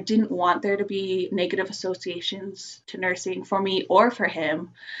notice. I didn't want there to be negative associations to nursing for me or for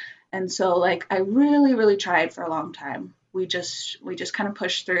him. And so like I really, really tried for a long time. We just kind of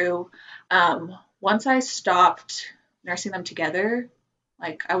pushed through. Once I stopped nursing them together,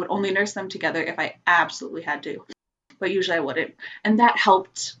 like I would only nurse them together if I absolutely had to, but usually I wouldn't. And that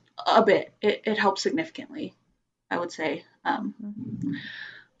helped a bit. It helped significantly, I would say. Mhm.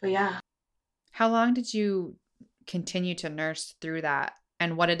 But yeah. How long did you continue to nurse through that?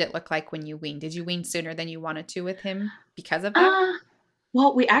 And what did it look like when you weaned? Did you wean sooner than you wanted to with him because of that? Uh,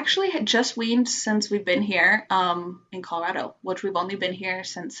 well, we actually had just weaned since we've been here in Colorado, which we've only been here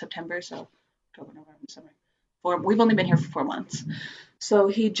since September, so October, November, December. We've only been here for 4 months. So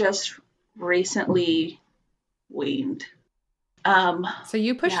he just recently weaned. Um, So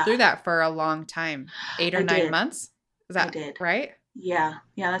you pushed yeah, through that for a long time, eight or I nine did. months. Is I that did. right? Yeah,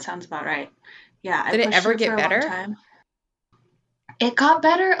 yeah, that sounds about right. Yeah, I Did it pushed ever through for get a long better? time. It got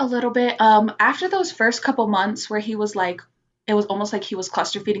better a little bit. After those first couple months where he was like, it was almost like he was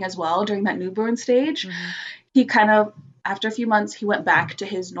cluster feeding as well during that newborn stage. Mm-hmm. He kind of, after a few months, he went back to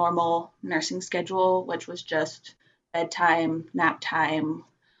his normal nursing schedule, which was just bedtime, nap time,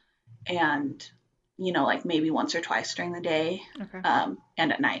 and, like maybe once or twice during the day, Okay.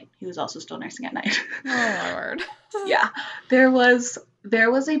 and at night. He was also still nursing at night. Oh, Lord. Yeah. There was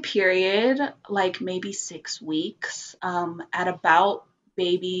a period, like maybe 6 weeks, at about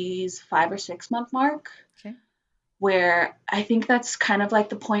baby's 5 or 6 month mark, Okay. where I think that's kind of like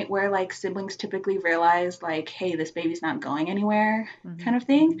the point where like siblings typically realize like, hey, this baby's not going anywhere, Mm-hmm. kind of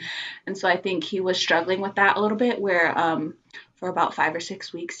thing. And so I think he was struggling with that a little bit, where for about 5 or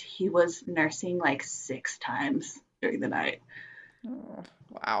 6 weeks he was nursing like 6 times during the night, Oh,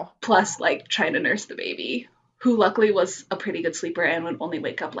 wow. plus like trying to nurse the baby, who luckily was a pretty good sleeper and would only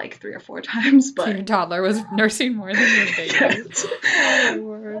wake up like 3 or 4 times. So your But toddler was nursing more than your baby. yes. Oh, my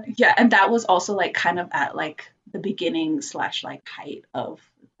word. Yeah, and that was also like kind of at like the beginning slash like height of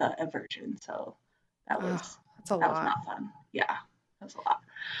the aversion. So that Oh, was that's a that was lot. not fun. Yeah, that was a lot.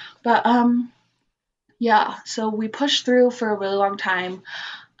 But yeah, so we pushed through for a really long time.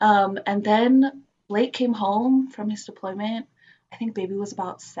 And then Blake came home from his deployment. I think baby was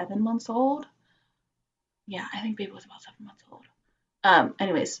about 7 months old. Yeah, I think baby was about 7 months old.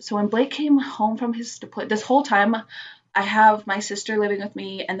 Anyways, so when Blake came home from his deployment, this whole time I have my sister living with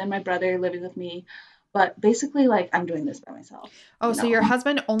me and then my brother living with me. But basically, like, I'm doing this by myself, Oh, you so know? your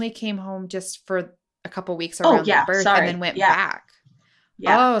husband only came home just for a couple weeks Oh, around the yeah, birth and then sorry. went Yeah, back.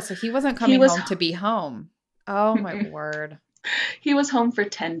 yeah. Oh, so he wasn't He coming was home to be home. Oh, my word. he was home for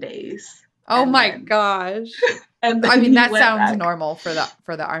 10 days Oh and my then gosh. and I then mean, he that went sounds back. normal for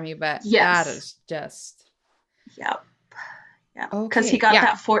the army, but that Yes. is just Yeah. Yeah. Because he okay. got Yeah.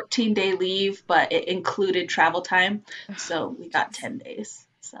 that 14-day leave, but it included travel time. So we got Jeez. 10 days.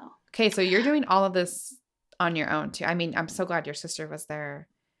 So Okay, so you're doing all of this on your own too. I mean, I'm so glad your sister was there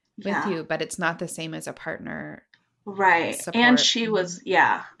with yeah. you, but it's not the same as a partner Right. And support. she was,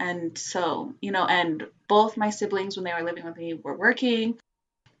 yeah. And so, and both my siblings, when they were living with me, were working.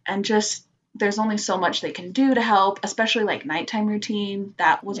 And just, there's only so much they can do to help, especially like nighttime routine.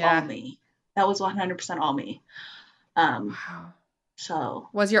 That was all Yeah. me. That was 100% all me. Um, Wow. so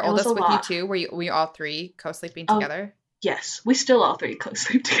Was your it was a oldest with you lot. too? Were you all three co-sleeping Oh, together? yes. We still all three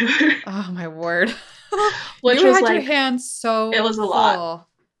co-sleep together, Oh my word. which You was had your like, hands it so was a lot. full.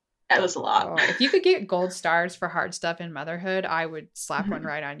 It was a lot. Oh, if you could get gold stars for hard stuff in motherhood, I would slap one Mhm.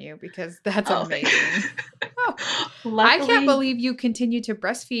 right on you because that's Oh, amazing. Oh, I can't luckily, believe you continue to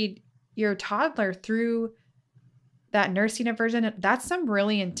breastfeed your toddler through that nursing aversion. That's some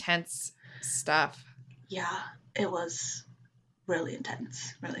really intense stuff. yeah, it was really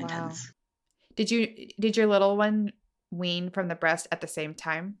intense, really Wow. intense. Did your little one wean from the breast at the same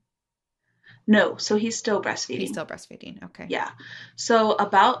time? No, so he's still He's breastfeeding. still breastfeeding. Okay. Yeah. So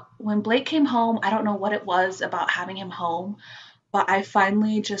about when Blake came home, I don't know what it was about having him home, but I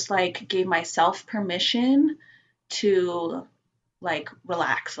finally just like gave myself permission to like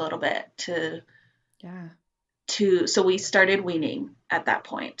relax a little bit Yeah. to so we started weaning at that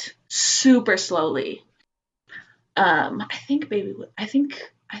point. Super slowly. I think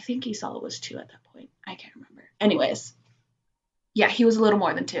I think Isala was 2 at that point. I can't remember. Anyways, yeah, he was a little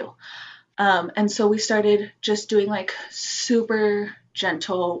more than 2. And so we started just doing like super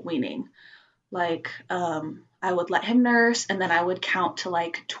gentle weaning. Like, I would let him nurse and then I would count to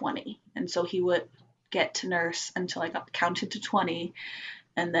like 20. And so he would get to nurse until I got counted to 20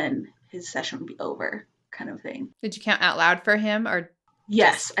 and then his session would be over, kind of thing. Did you count out loud for him or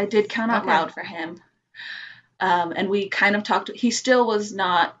Yes, just I did count out okay? loud for him. And we kind of talked, he still was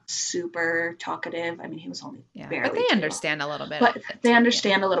not super talkative. I mean, he was only Yeah, but they barely 2. understand a little bit But they too. Yeah.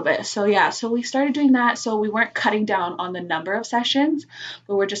 understand a little bit. So yeah, so we started doing that. So we weren't cutting down on the number of sessions,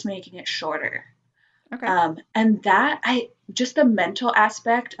 but we're just making it shorter. Okay. And that I just the mental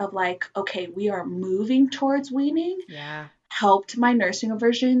aspect of like, okay, we are moving towards weaning Yeah. helped my nursing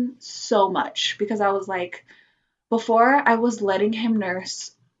aversion so much because I was like, before I was letting him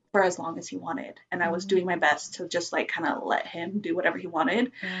nurse for as long as he wanted, and I was Hmm. doing my best to just like kind of let him do whatever he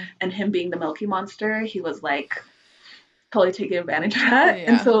wanted. Yeah. And him being the Milky Monster, he was like totally taking advantage of that.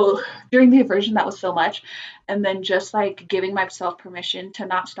 And Yeah. so during the aversion, that was so much. And then just like giving myself permission to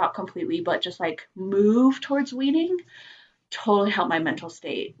not stop completely, but just like move towards weaning totally helped my mental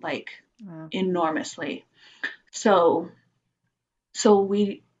state like Wow. enormously. So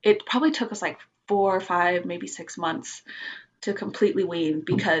it probably took us like 4 or 5, maybe 6 months to completely wean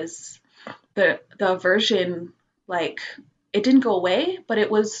because the aversion like it didn't go away, but it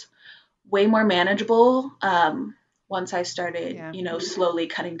was way more manageable once I started, Yeah. slowly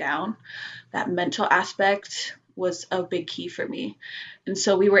cutting down. That mental aspect was a big key for me. And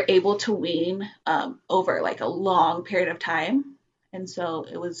so we were able to wean over like a long period of time. And so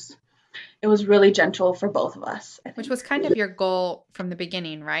it was really gentle for both of us, I Which think. was kind of your goal from the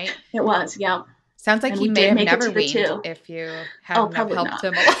beginning, right? It was, yeah. Sounds like And he we may did have make it never to the weaned 2. if you Oh, hadn't have probably helped not.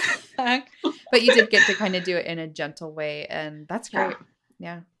 him along. But you did get to kind of do it in a gentle way, and that's Yeah. great.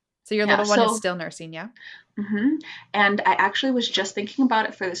 Yeah. So your Yeah. little one is So, still nursing, yeah? and I actually was just thinking about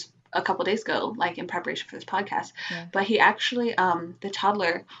it for this a couple days ago, like in preparation for this podcast. Yeah. But he actually, the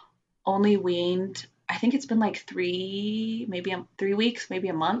toddler, only weaned. I think it's been like 3 weeks, maybe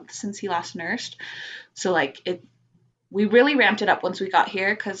a month since he last nursed. So like we really ramped it up once we got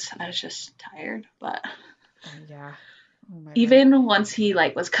here because I was just tired. But Yeah. Oh my word. even once he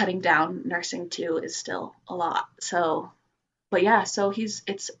like was cutting down, nursing too is still a lot. So, but yeah, so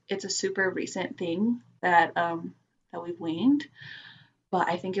it's a super recent thing that we've weaned. But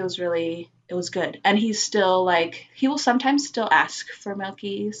I think it was good. And he's still like he will sometimes still ask for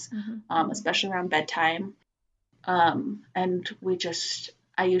milkies, Hmm. especially around bedtime. And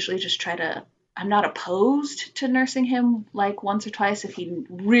I usually just try to. I'm not opposed to nursing him like once or twice if he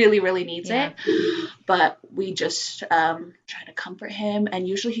really, really needs Yeah. it, but we just try to comfort him, and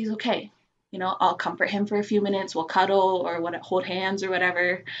usually he's okay. I'll comfort him for a few minutes. We'll cuddle or hold hands or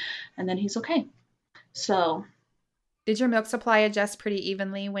whatever, and then he's okay. So Did your milk supply adjust pretty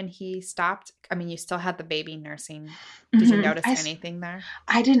evenly when he stopped? I mean, you still had the baby nursing. Did you mhm, notice anything there?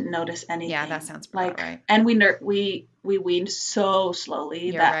 I didn't notice Yeah, that anything. sounds about Like, right. and we weaned so slowly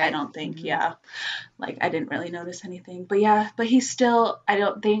You're that I right. don't think, Hmm. yeah, like I didn't really notice anything. But yeah, but he's still, I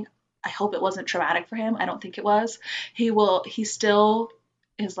don't think, I hope it wasn't traumatic for him. I don't think it was. He still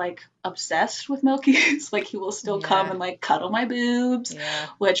is like obsessed with Milky's. Like he will still come Yeah. and like cuddle my boobs, Yeah.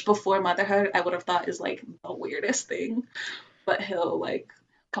 which before motherhood I would have thought is like the weirdest thing. But he'll like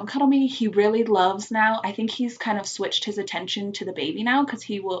come cuddle me. He really loves now. I think he's kind of switched his attention to the baby now because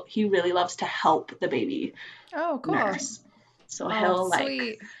he really loves to help the baby Oh, cool. nurse. So Oh,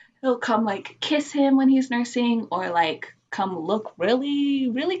 sweet. he'll come like kiss him when he's nursing or like come look really,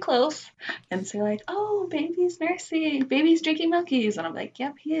 really close and say like, "Oh, baby's nursing, baby's drinking milkies," and I'm like,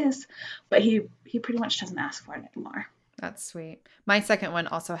 "Yep, he is," but he pretty much doesn't ask for it anymore. That's sweet. My second one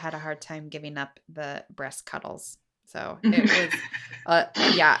also had a hard time giving up the breast cuddles. So it Mhm.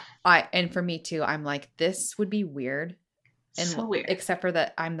 was, yeah. And for me too, I'm like, this would be weird. And So weird, except for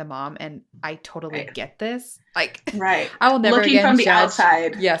that I'm the mom and I totally right? get this. Like, Right. I will never Looking again from the judge.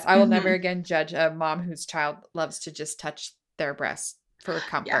 outside. Yes, I will never Hmm. again judge a mom whose child loves to just touch their breast for Yeah.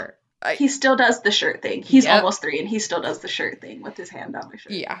 comfort. I, He still does the shirt thing. He's yep. almost 3 and he still does the shirt thing with his hand on my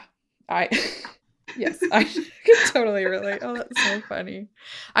shirt. Yeah. I yes, I can totally relate. Oh, that's so funny.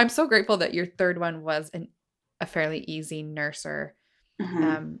 I'm so grateful that your third one was a fairly easy nurser, Hmm.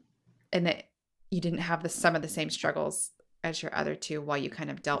 um, and that you didn't have some of the same struggles as your other two while you kind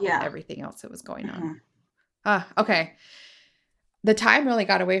of dealt with Yeah. everything else that was going on. Hmm. Okay. The time really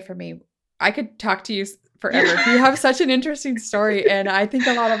got away from me. I could talk to you forever. Yeah. You have such an interesting story, and I think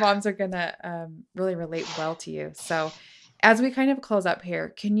a lot of moms are gonna really relate well to you. So, as we kind of close up here,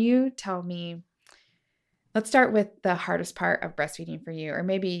 can you tell me? Let's start with the hardest part of breastfeeding for you, or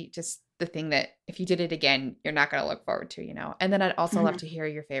maybe just the thing that if you did it again, you're not going to look forward to, And then I'd also love Hmm. to hear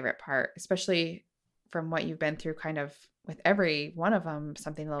your favorite part, especially from what you've been through kind of with every one of them,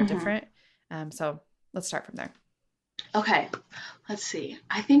 something a little Hmm. different. So let's start from there. Okay. Let's see.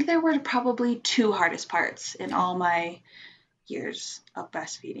 I think there were probably two hardest parts in all my years of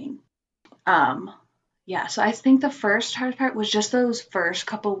breastfeeding. Um, yeah, so I think the first hard part was just those first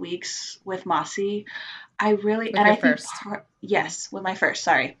couple weeks with Mossy. I really, With and your I think first. yes, with my first,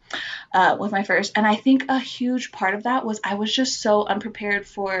 sorry, with my first. And I think a huge part of that was I was just so unprepared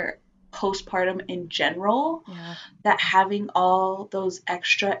for postpartum in general Yeah. that having all those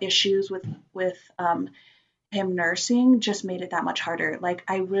extra issues with him nursing just made it that much harder. Like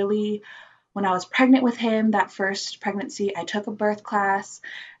I really, when I was pregnant with him, that first pregnancy, I took a birth class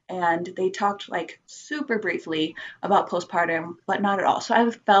and they talked like super briefly about postpartum, but not at all. So I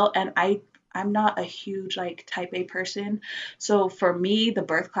felt, and I'm not a huge like type A person. So for me, the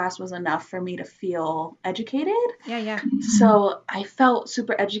birth class was enough for me to feel educated. Yeah. Yeah. So I felt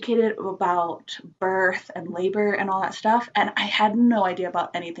super educated about birth and labor and all that stuff. And I had no idea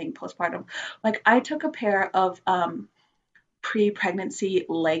about anything postpartum. Like I took a pair of pre-pregnancy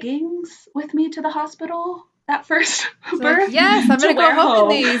leggings with me to the hospital that first So like, birth yes, I'm to going to go wear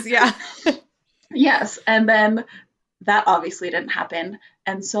home in home. these. Yeah. Yes, and then that obviously didn't happen,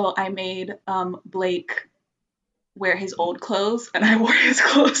 and so I made Blake wear his old clothes, and I wore his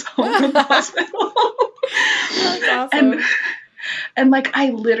clothes home from the hospital. That's and awesome. and like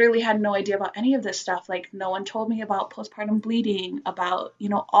I literally had no idea about any of this stuff. Like no one told me about postpartum bleeding, about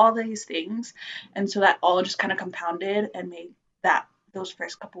all these things, and so that all just kind of compounded and made that those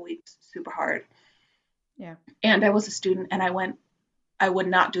first couple weeks super hard. Yeah. And I was a student, and I would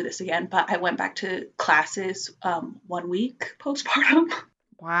not do this again, but I went back to classes 1 week postpartum.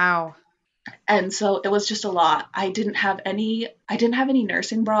 Wow. And so it was just a lot. I didn't have any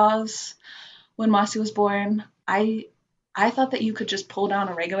nursing bras when Mossy was born. I thought that you could just pull down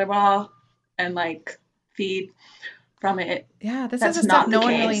a regular bra and like feed from it. Yeah. This is That's the stuff not the no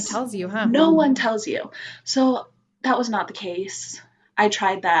one really case. tells you, huh? No one tells you. So that was not the case. I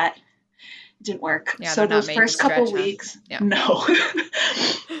tried that. It didn't work. Yeah. They're So not those made to first couple stretch, huh? weeks, Yeah. no.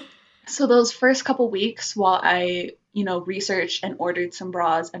 So those first couple weeks while I, researched and ordered some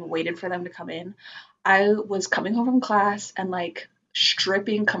bras and waited for them to come in, I was coming home from class and like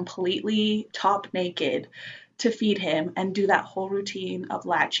stripping completely top naked to feed him and do that whole routine of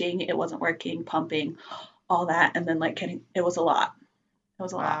latching. It wasn't working, pumping, all that. And then like it was a lot. It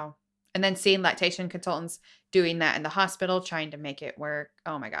was a lot. Wow. And then seeing lactation consultants doing that in the hospital, trying to make it work.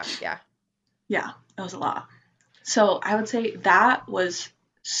 Oh my gosh. Yeah. Yeah, it was a lot. So I would say that was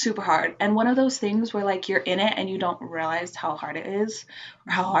super hard. And one of those things where like you're in it and you don't realize how hard it is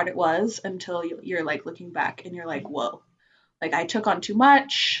or how hard it was until you're like looking back and you're like, whoa, like I took on too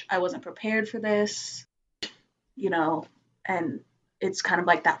much. I wasn't prepared for this, you know, and it's kind of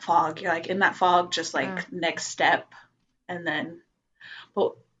like that fog. You're like in that fog, just Uh, like next step. And then,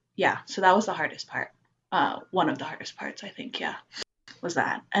 but yeah, so that was the hardest part. One of the hardest parts, I think. Yeah, was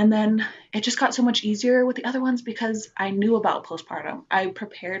that. And then it just got so much easier with the other ones because I knew about postpartum. I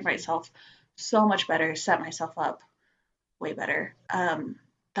prepared myself so much better, set myself up way better.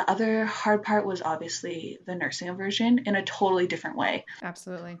 The other hard part was obviously the nursing aversion in a totally different way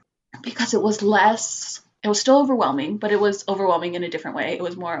absolutely. because it was less. it was still overwhelming, but it was overwhelming in a different way. It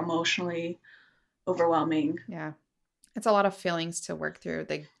was more emotionally overwhelming. Yeah. It's a lot of feelings to work through,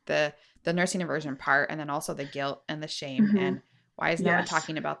 the nursing aversion part, and then also the guilt and the shame. Hmm. And why is no one Yes.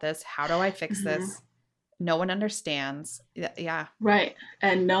 talking about this? How do I fix Hmm. this? No one understands. Yeah. Right.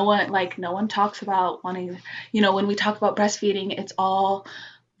 And no one talks about wanting, when we talk about breastfeeding, it's all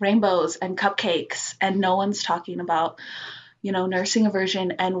rainbows and cupcakes, and no one's talking about, nursing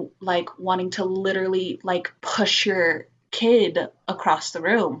aversion and like wanting to literally like push your kid across the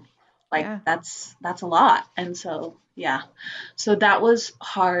room. Like Yeah. that's a lot. And so, yeah. So that was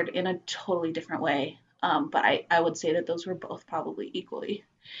hard in a totally different way. But I would say that those were both probably equally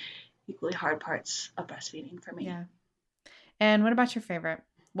hard parts of breastfeeding for me. Yeah. And what about your favorite?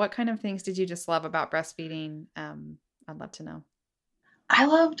 What kind of things did you just love about breastfeeding? I'd love to know. I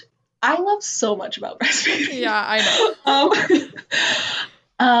loved I love so much about breastfeeding. Yeah, I know.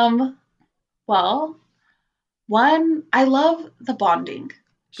 um, um, well, one, I love the bonding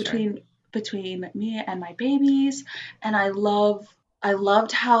Sure. between me and my babies, and I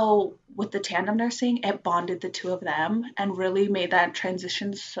loved how with the tandem nursing it bonded the two of them and really made that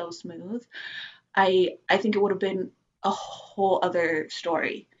transition so smooth. I think it would have been a whole other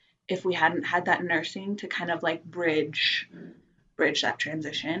story if we hadn't had that nursing to kind of like bridge that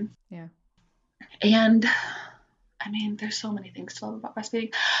transition. Yeah. And I mean, there's so many things to love about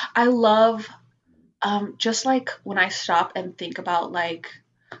breastfeeding. I love just like when I stop and think about like,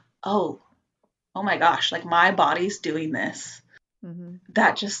 oh, oh my gosh, like my body's doing this. Mm-hmm.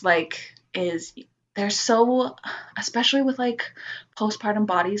 That just like is there's so especially with like postpartum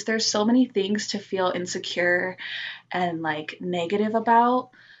bodies, there's so many things to feel insecure and like negative about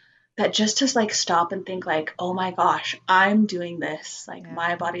that just to like stop and think like, oh my gosh, I'm doing this. Like Yeah.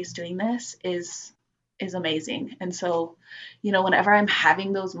 my body's doing this is amazing. And so, whenever I'm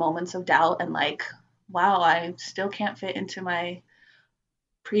having those moments of doubt and like, wow, I still can't fit into my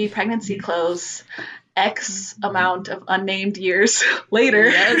pre-pregnancy clothes X amount of unnamed years later.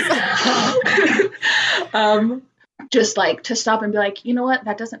 Yes. um, just like to stop and be like, you know what,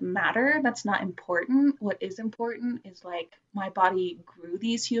 that doesn't matter. That's not important. What is important is like my body grew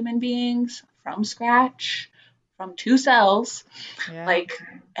these human beings from scratch, from 2 cells, Yeah. like,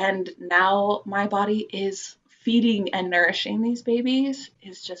 and now my body is feeding and nourishing these babies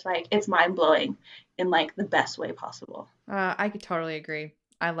is just like, it's mind blowing in like the best way possible. I could totally agree.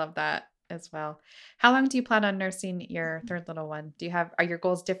 I love that as well. How long do you plan on nursing your third little one? Are your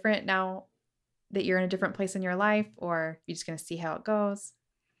goals different now that you're in a different place in your life, or are you just going to see how it goes?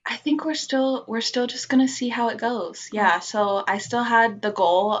 I think we're still just gonna see how it goes. Cool. Yeah. So I still had the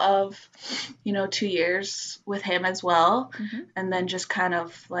goal of, 2 years with him as well, Hmm. and then just kind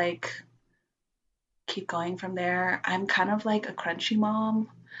of like keep going from there. I'm kind of like a crunchy mom,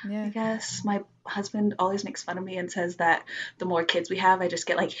 I Yeah. guess. My husband always makes fun of me and says that the more kids we have, I just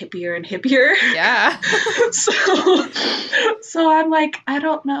get like hippier and hippier. Yeah. so so I'm like, I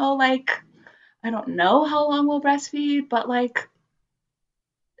don't know how long we'll breastfeed, but like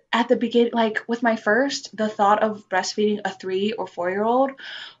at the beginning, like with my first, the thought of breastfeeding a 3 or 4 year old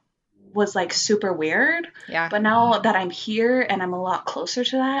was like super weird. Yeah. But now that I'm here and I'm a lot closer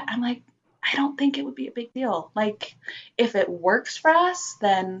to that, I'm like, I don't think it would be a big deal. Like, if it works for us,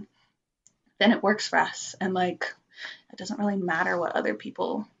 then it works for us, and like, it doesn't really matter what other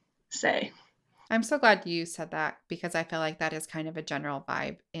people say. I'm so glad you said that because I feel like that is kind of a general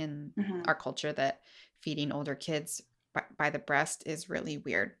vibe in Hmm. our culture that feeding older kids by the breast is really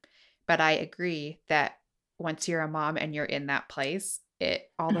weird. But I agree that once you're a mom and you're in that place,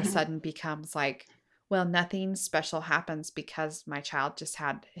 it all of a Hmm. sudden becomes like, well, nothing special happens because my child just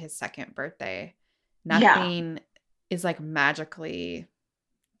had his second birthday. Yeah, Nothing is like magically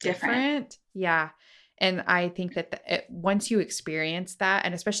different. different. Yeah. And I think that once you experience that,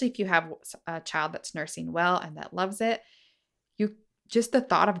 and especially if you have a child that's nursing well and that loves it, you just the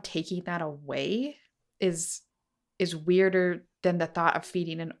thought of taking that away is weirder than the thought of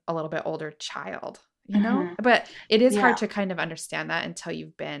feeding a little bit older child, you know? Hmm. But it is hard Yeah. to kind of understand that until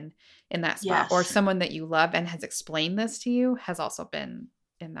you've been in that spot, or Yes. someone that you love and has explained this to you has also been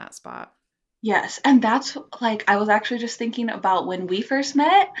in that spot. Yes. And that's like, I was actually just thinking about when we first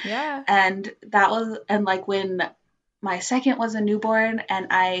met, Yeah. and like when my second was a newborn, and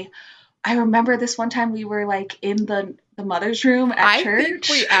I remember this one time we were like in the mother's room at I think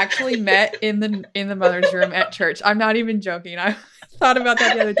we church. actually met in the mother's room at church. I'm not even joking. I thought about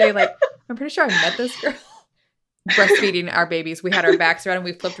that the other day. Like, I'm pretty sure I met this girl breastfeeding our babies. We had our backs around and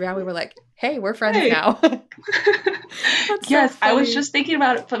we flipped around. We were like, hey, we're friends Hey. now. That's so Yes, I was funny. just thinking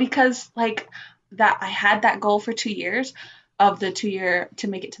about it, but because like that I had that goal for 2 years of the 2 year to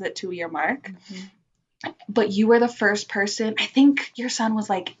make it to the 2 year mark. Mhm. but you were the first person. I think your son was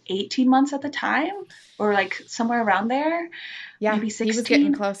like 18 months at the time, or like somewhere around there, Yeah, maybe he was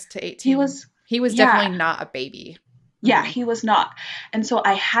getting 16. close to He 18. was, He was yeah, definitely not a baby. yeah, Hmm. he was not. And so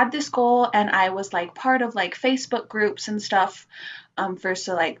I had this goal, and I was like part of like Facebook groups and stuff, for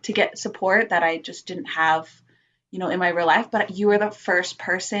so like to get support that I just didn't have, in my real life. But you were the first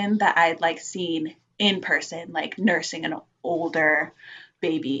person that I'd like seen in person, like nursing an older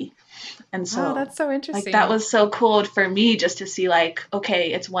baby. And Oh, so that's so like that interesting. was so cool for me just to see like,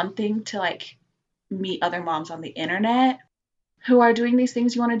 okay, it's one thing to like meet other moms on the internet who are doing these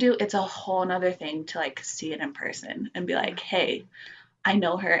things you want to do. It's a whole nother thing to like see it in person and be Yeah. like, hey, I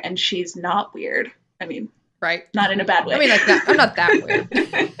know her and she's not weird. I mean, Right. not in a bad I way. mean, like that. I'm not that weird.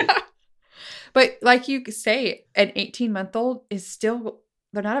 But like you say, an 18-month-old is still,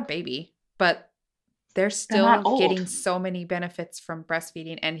 they're not a baby, but they're They're not still old. getting so many benefits from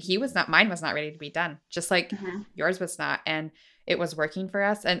breastfeeding. And mine was not ready to be done, just like Mm-hmm. yours was not. And it was working for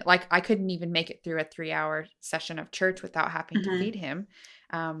us. And like I couldn't even make it through a 3-hour session of church without having to Mm-hmm. feed him.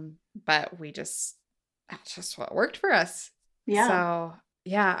 But that's just what worked for us. Yeah. So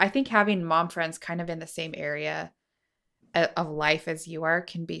yeah, I think having mom friends kind of in the same area of life as you are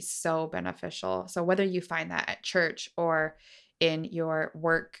can be so beneficial. So whether you find that at church or in your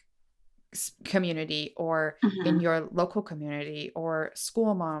work community or in Mm-hmm. your local community or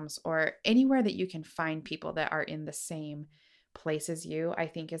school moms or anywhere that you can find people that are in the same place as you, I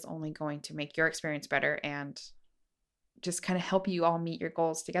think is only going to make your experience better and just kind of help you all meet your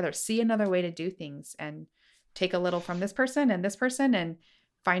goals together. See another way to do things and take a little from this person and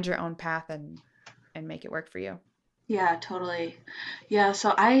find your own path and make it work for you. Yeah, totally. Yeah,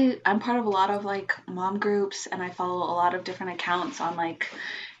 so I'm part of a lot of like mom groups, and I follow a lot of different accounts on like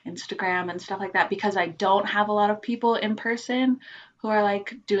Instagram and stuff like that because I don't have a lot of people in person who are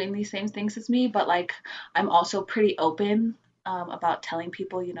like doing these same things as me, but like I'm also pretty open, about telling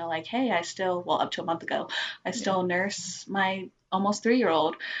people, like, hey, well, up to a month ago, I Yeah. still nurse my almost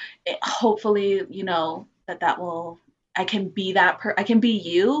 3-year-old. Hopefully, that will, I can be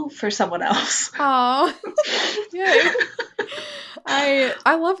you for someone else. Oh, yay.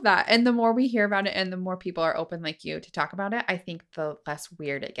 I love that. And the more we hear about it and the more people are open like you to talk about it, I think the less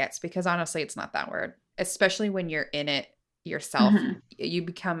weird it gets because honestly it's not that weird. Especially when you're in it yourself. Mhm. It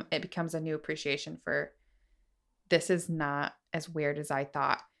becomes a new appreciation for this is not as weird as I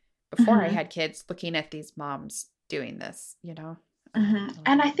thought before I Mhm. had kids looking at these moms doing this, you know? Mhm. I love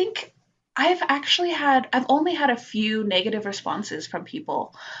And it. I think I've only had a few negative responses from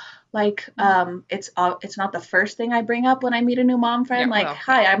people. Like, Mm. it's not the first thing I bring up when I meet a new mom friend. Yeah, Like, well, yeah.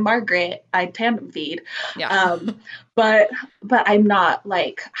 hi, I'm Margaret. I tandem feed. Yeah. Um, but I'm not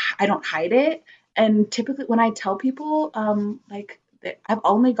like, I don't hide it. And typically when I tell people, like I've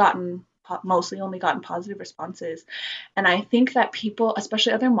mostly only gotten positive responses. And I think that people,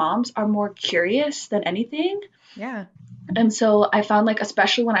 especially other moms, are more curious than anything. Yeah. And so I found like,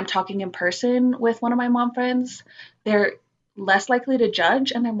 especially when I'm talking in person with one of my mom friends, they're less likely to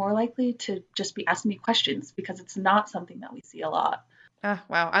judge and they're more likely to just be asking me questions because it's not something that we see a lot. Ah,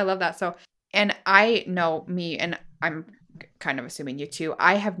 wow, I love that. So, and I know me, and I'm kind of assuming you too.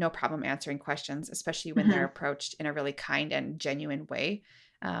 I have no problem answering questions, especially when they're Hmm. approached in a really kind and genuine way.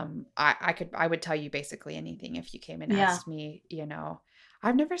 I would tell you basically anything if you came and Yeah. asked me,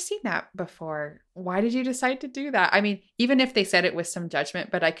 I've never seen that before. Why did you decide to do that? I mean, even if they said it with some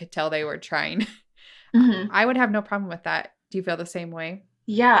judgment, but I could tell they were trying, Hmm. I would have no problem with that. Do you feel the same way?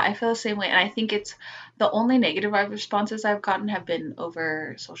 Yeah, I feel the same way. And I think it's the only negative responses I've gotten have been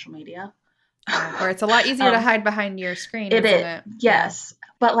over social media. Where it's a lot easier to um, hide behind your screen, it isn't is, it? Yeah. yes.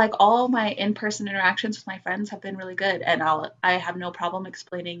 But like all my in-person interactions with my friends have been really good, and I have no problem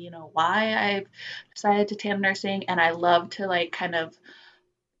explaining, why I've decided to tan nursing, and I love to like kind of,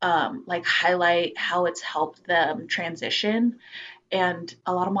 like highlight how it's helped them transition. And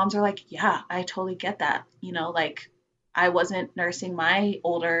a lot of moms are like, yeah, I totally get that. Like I wasn't nursing my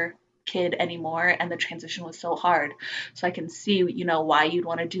older kid anymore and the transition was so hard. So I can see, why you'd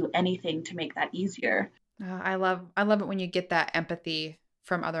want to do anything to make that easier. I love it when you get that empathy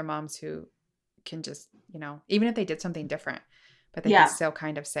from other moms who can just, even if they did something different, but they can Yeah. still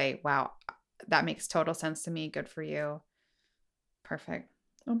kind of say, "Wow, that makes total sense to me. Good for you." Perfect.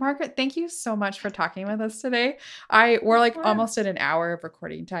 Well, Margaret, thank you so much for talking with us today. We're Of like almost at course. an hour of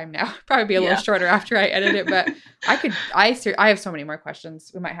recording time now. Probably be a little Yeah. shorter after I edit it, but I have so many more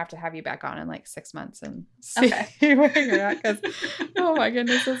questions. We might have to have you back on in like 6 months and see Okay. where you're at. Because, oh my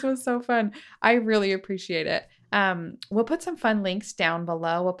goodness, this was so fun. I really appreciate it. We'll put some fun links down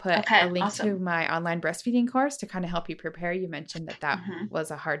below. We'll put Okay, a link awesome. to my online breastfeeding course to kind of help you prepare. You mentioned that Mhm.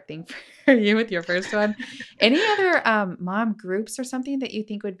 was a hard thing for you with your first one. Any other mom groups or something that you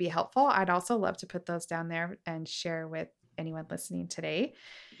think would be helpful? I'd also love to put those down there and share with anyone listening today.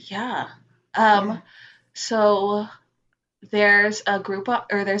 Yeah. Yeah. So there's a group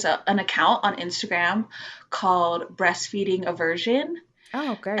or there's an account on Instagram called Breastfeeding Aversion.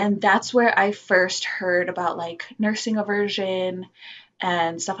 Oh, great. And that's where I first heard about like nursing aversion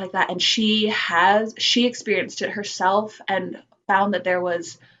and stuff like that. And she experienced it herself and found that there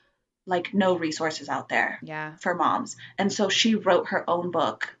was like no resources out there Yeah. for moms. And so she wrote her own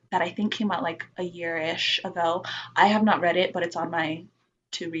book that I think came out like a year-ish ago. I have not read it, but it's on my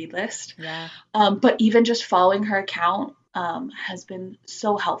to read list. Yeah. But even just following her account has been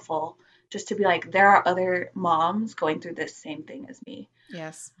so helpful, just to be like, there are other moms going through this same thing as me.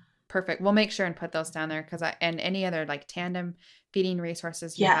 Yes. Perfect. We'll make sure and put those down there and any other like tandem feeding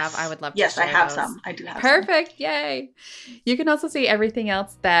resources you have, I would love to Yes, share I have those. some. I do have Perfect. Yay. You can also see everything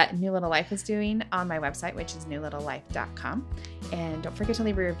else that New Little Life is doing on my website, which is newlittlelife.com. And don't forget to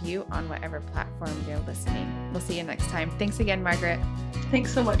leave a review on whatever platform you're listening. We'll see you next time. Thanks again, Margaret.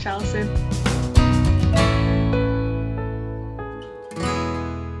 Thanks so much, Allison.